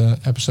enjoyed the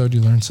episode,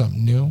 you learned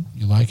something new,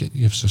 you like it,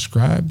 you've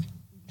subscribed,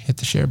 hit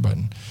the share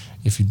button.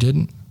 If you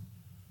didn't,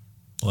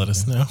 let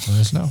us know. Let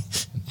us know.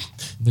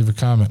 Leave a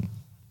comment.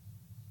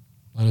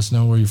 Let us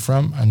know where you're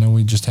from. I know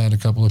we just had a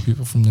couple of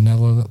people from the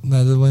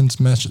Netherlands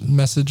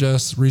message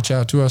us, reach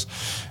out to us.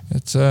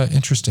 It's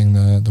interesting,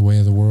 the way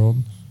of the world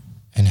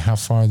and how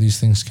far these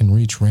things can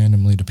reach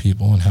randomly to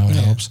people and how it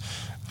helps.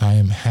 I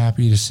am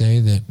happy to say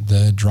that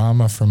the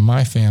drama from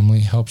my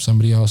family helped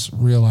somebody else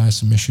realize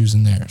some issues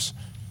in theirs.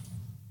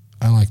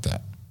 I like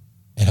that.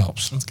 It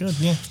helps. That's good,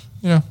 yeah.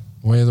 You know,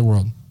 way of the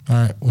world. All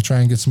right, we'll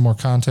try and get some more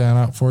content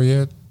out for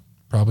you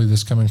probably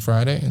this coming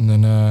Friday, and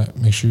then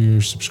make sure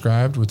you're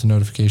subscribed with the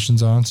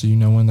notifications on so you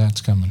know when that's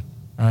coming.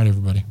 All right,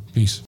 everybody. Peace.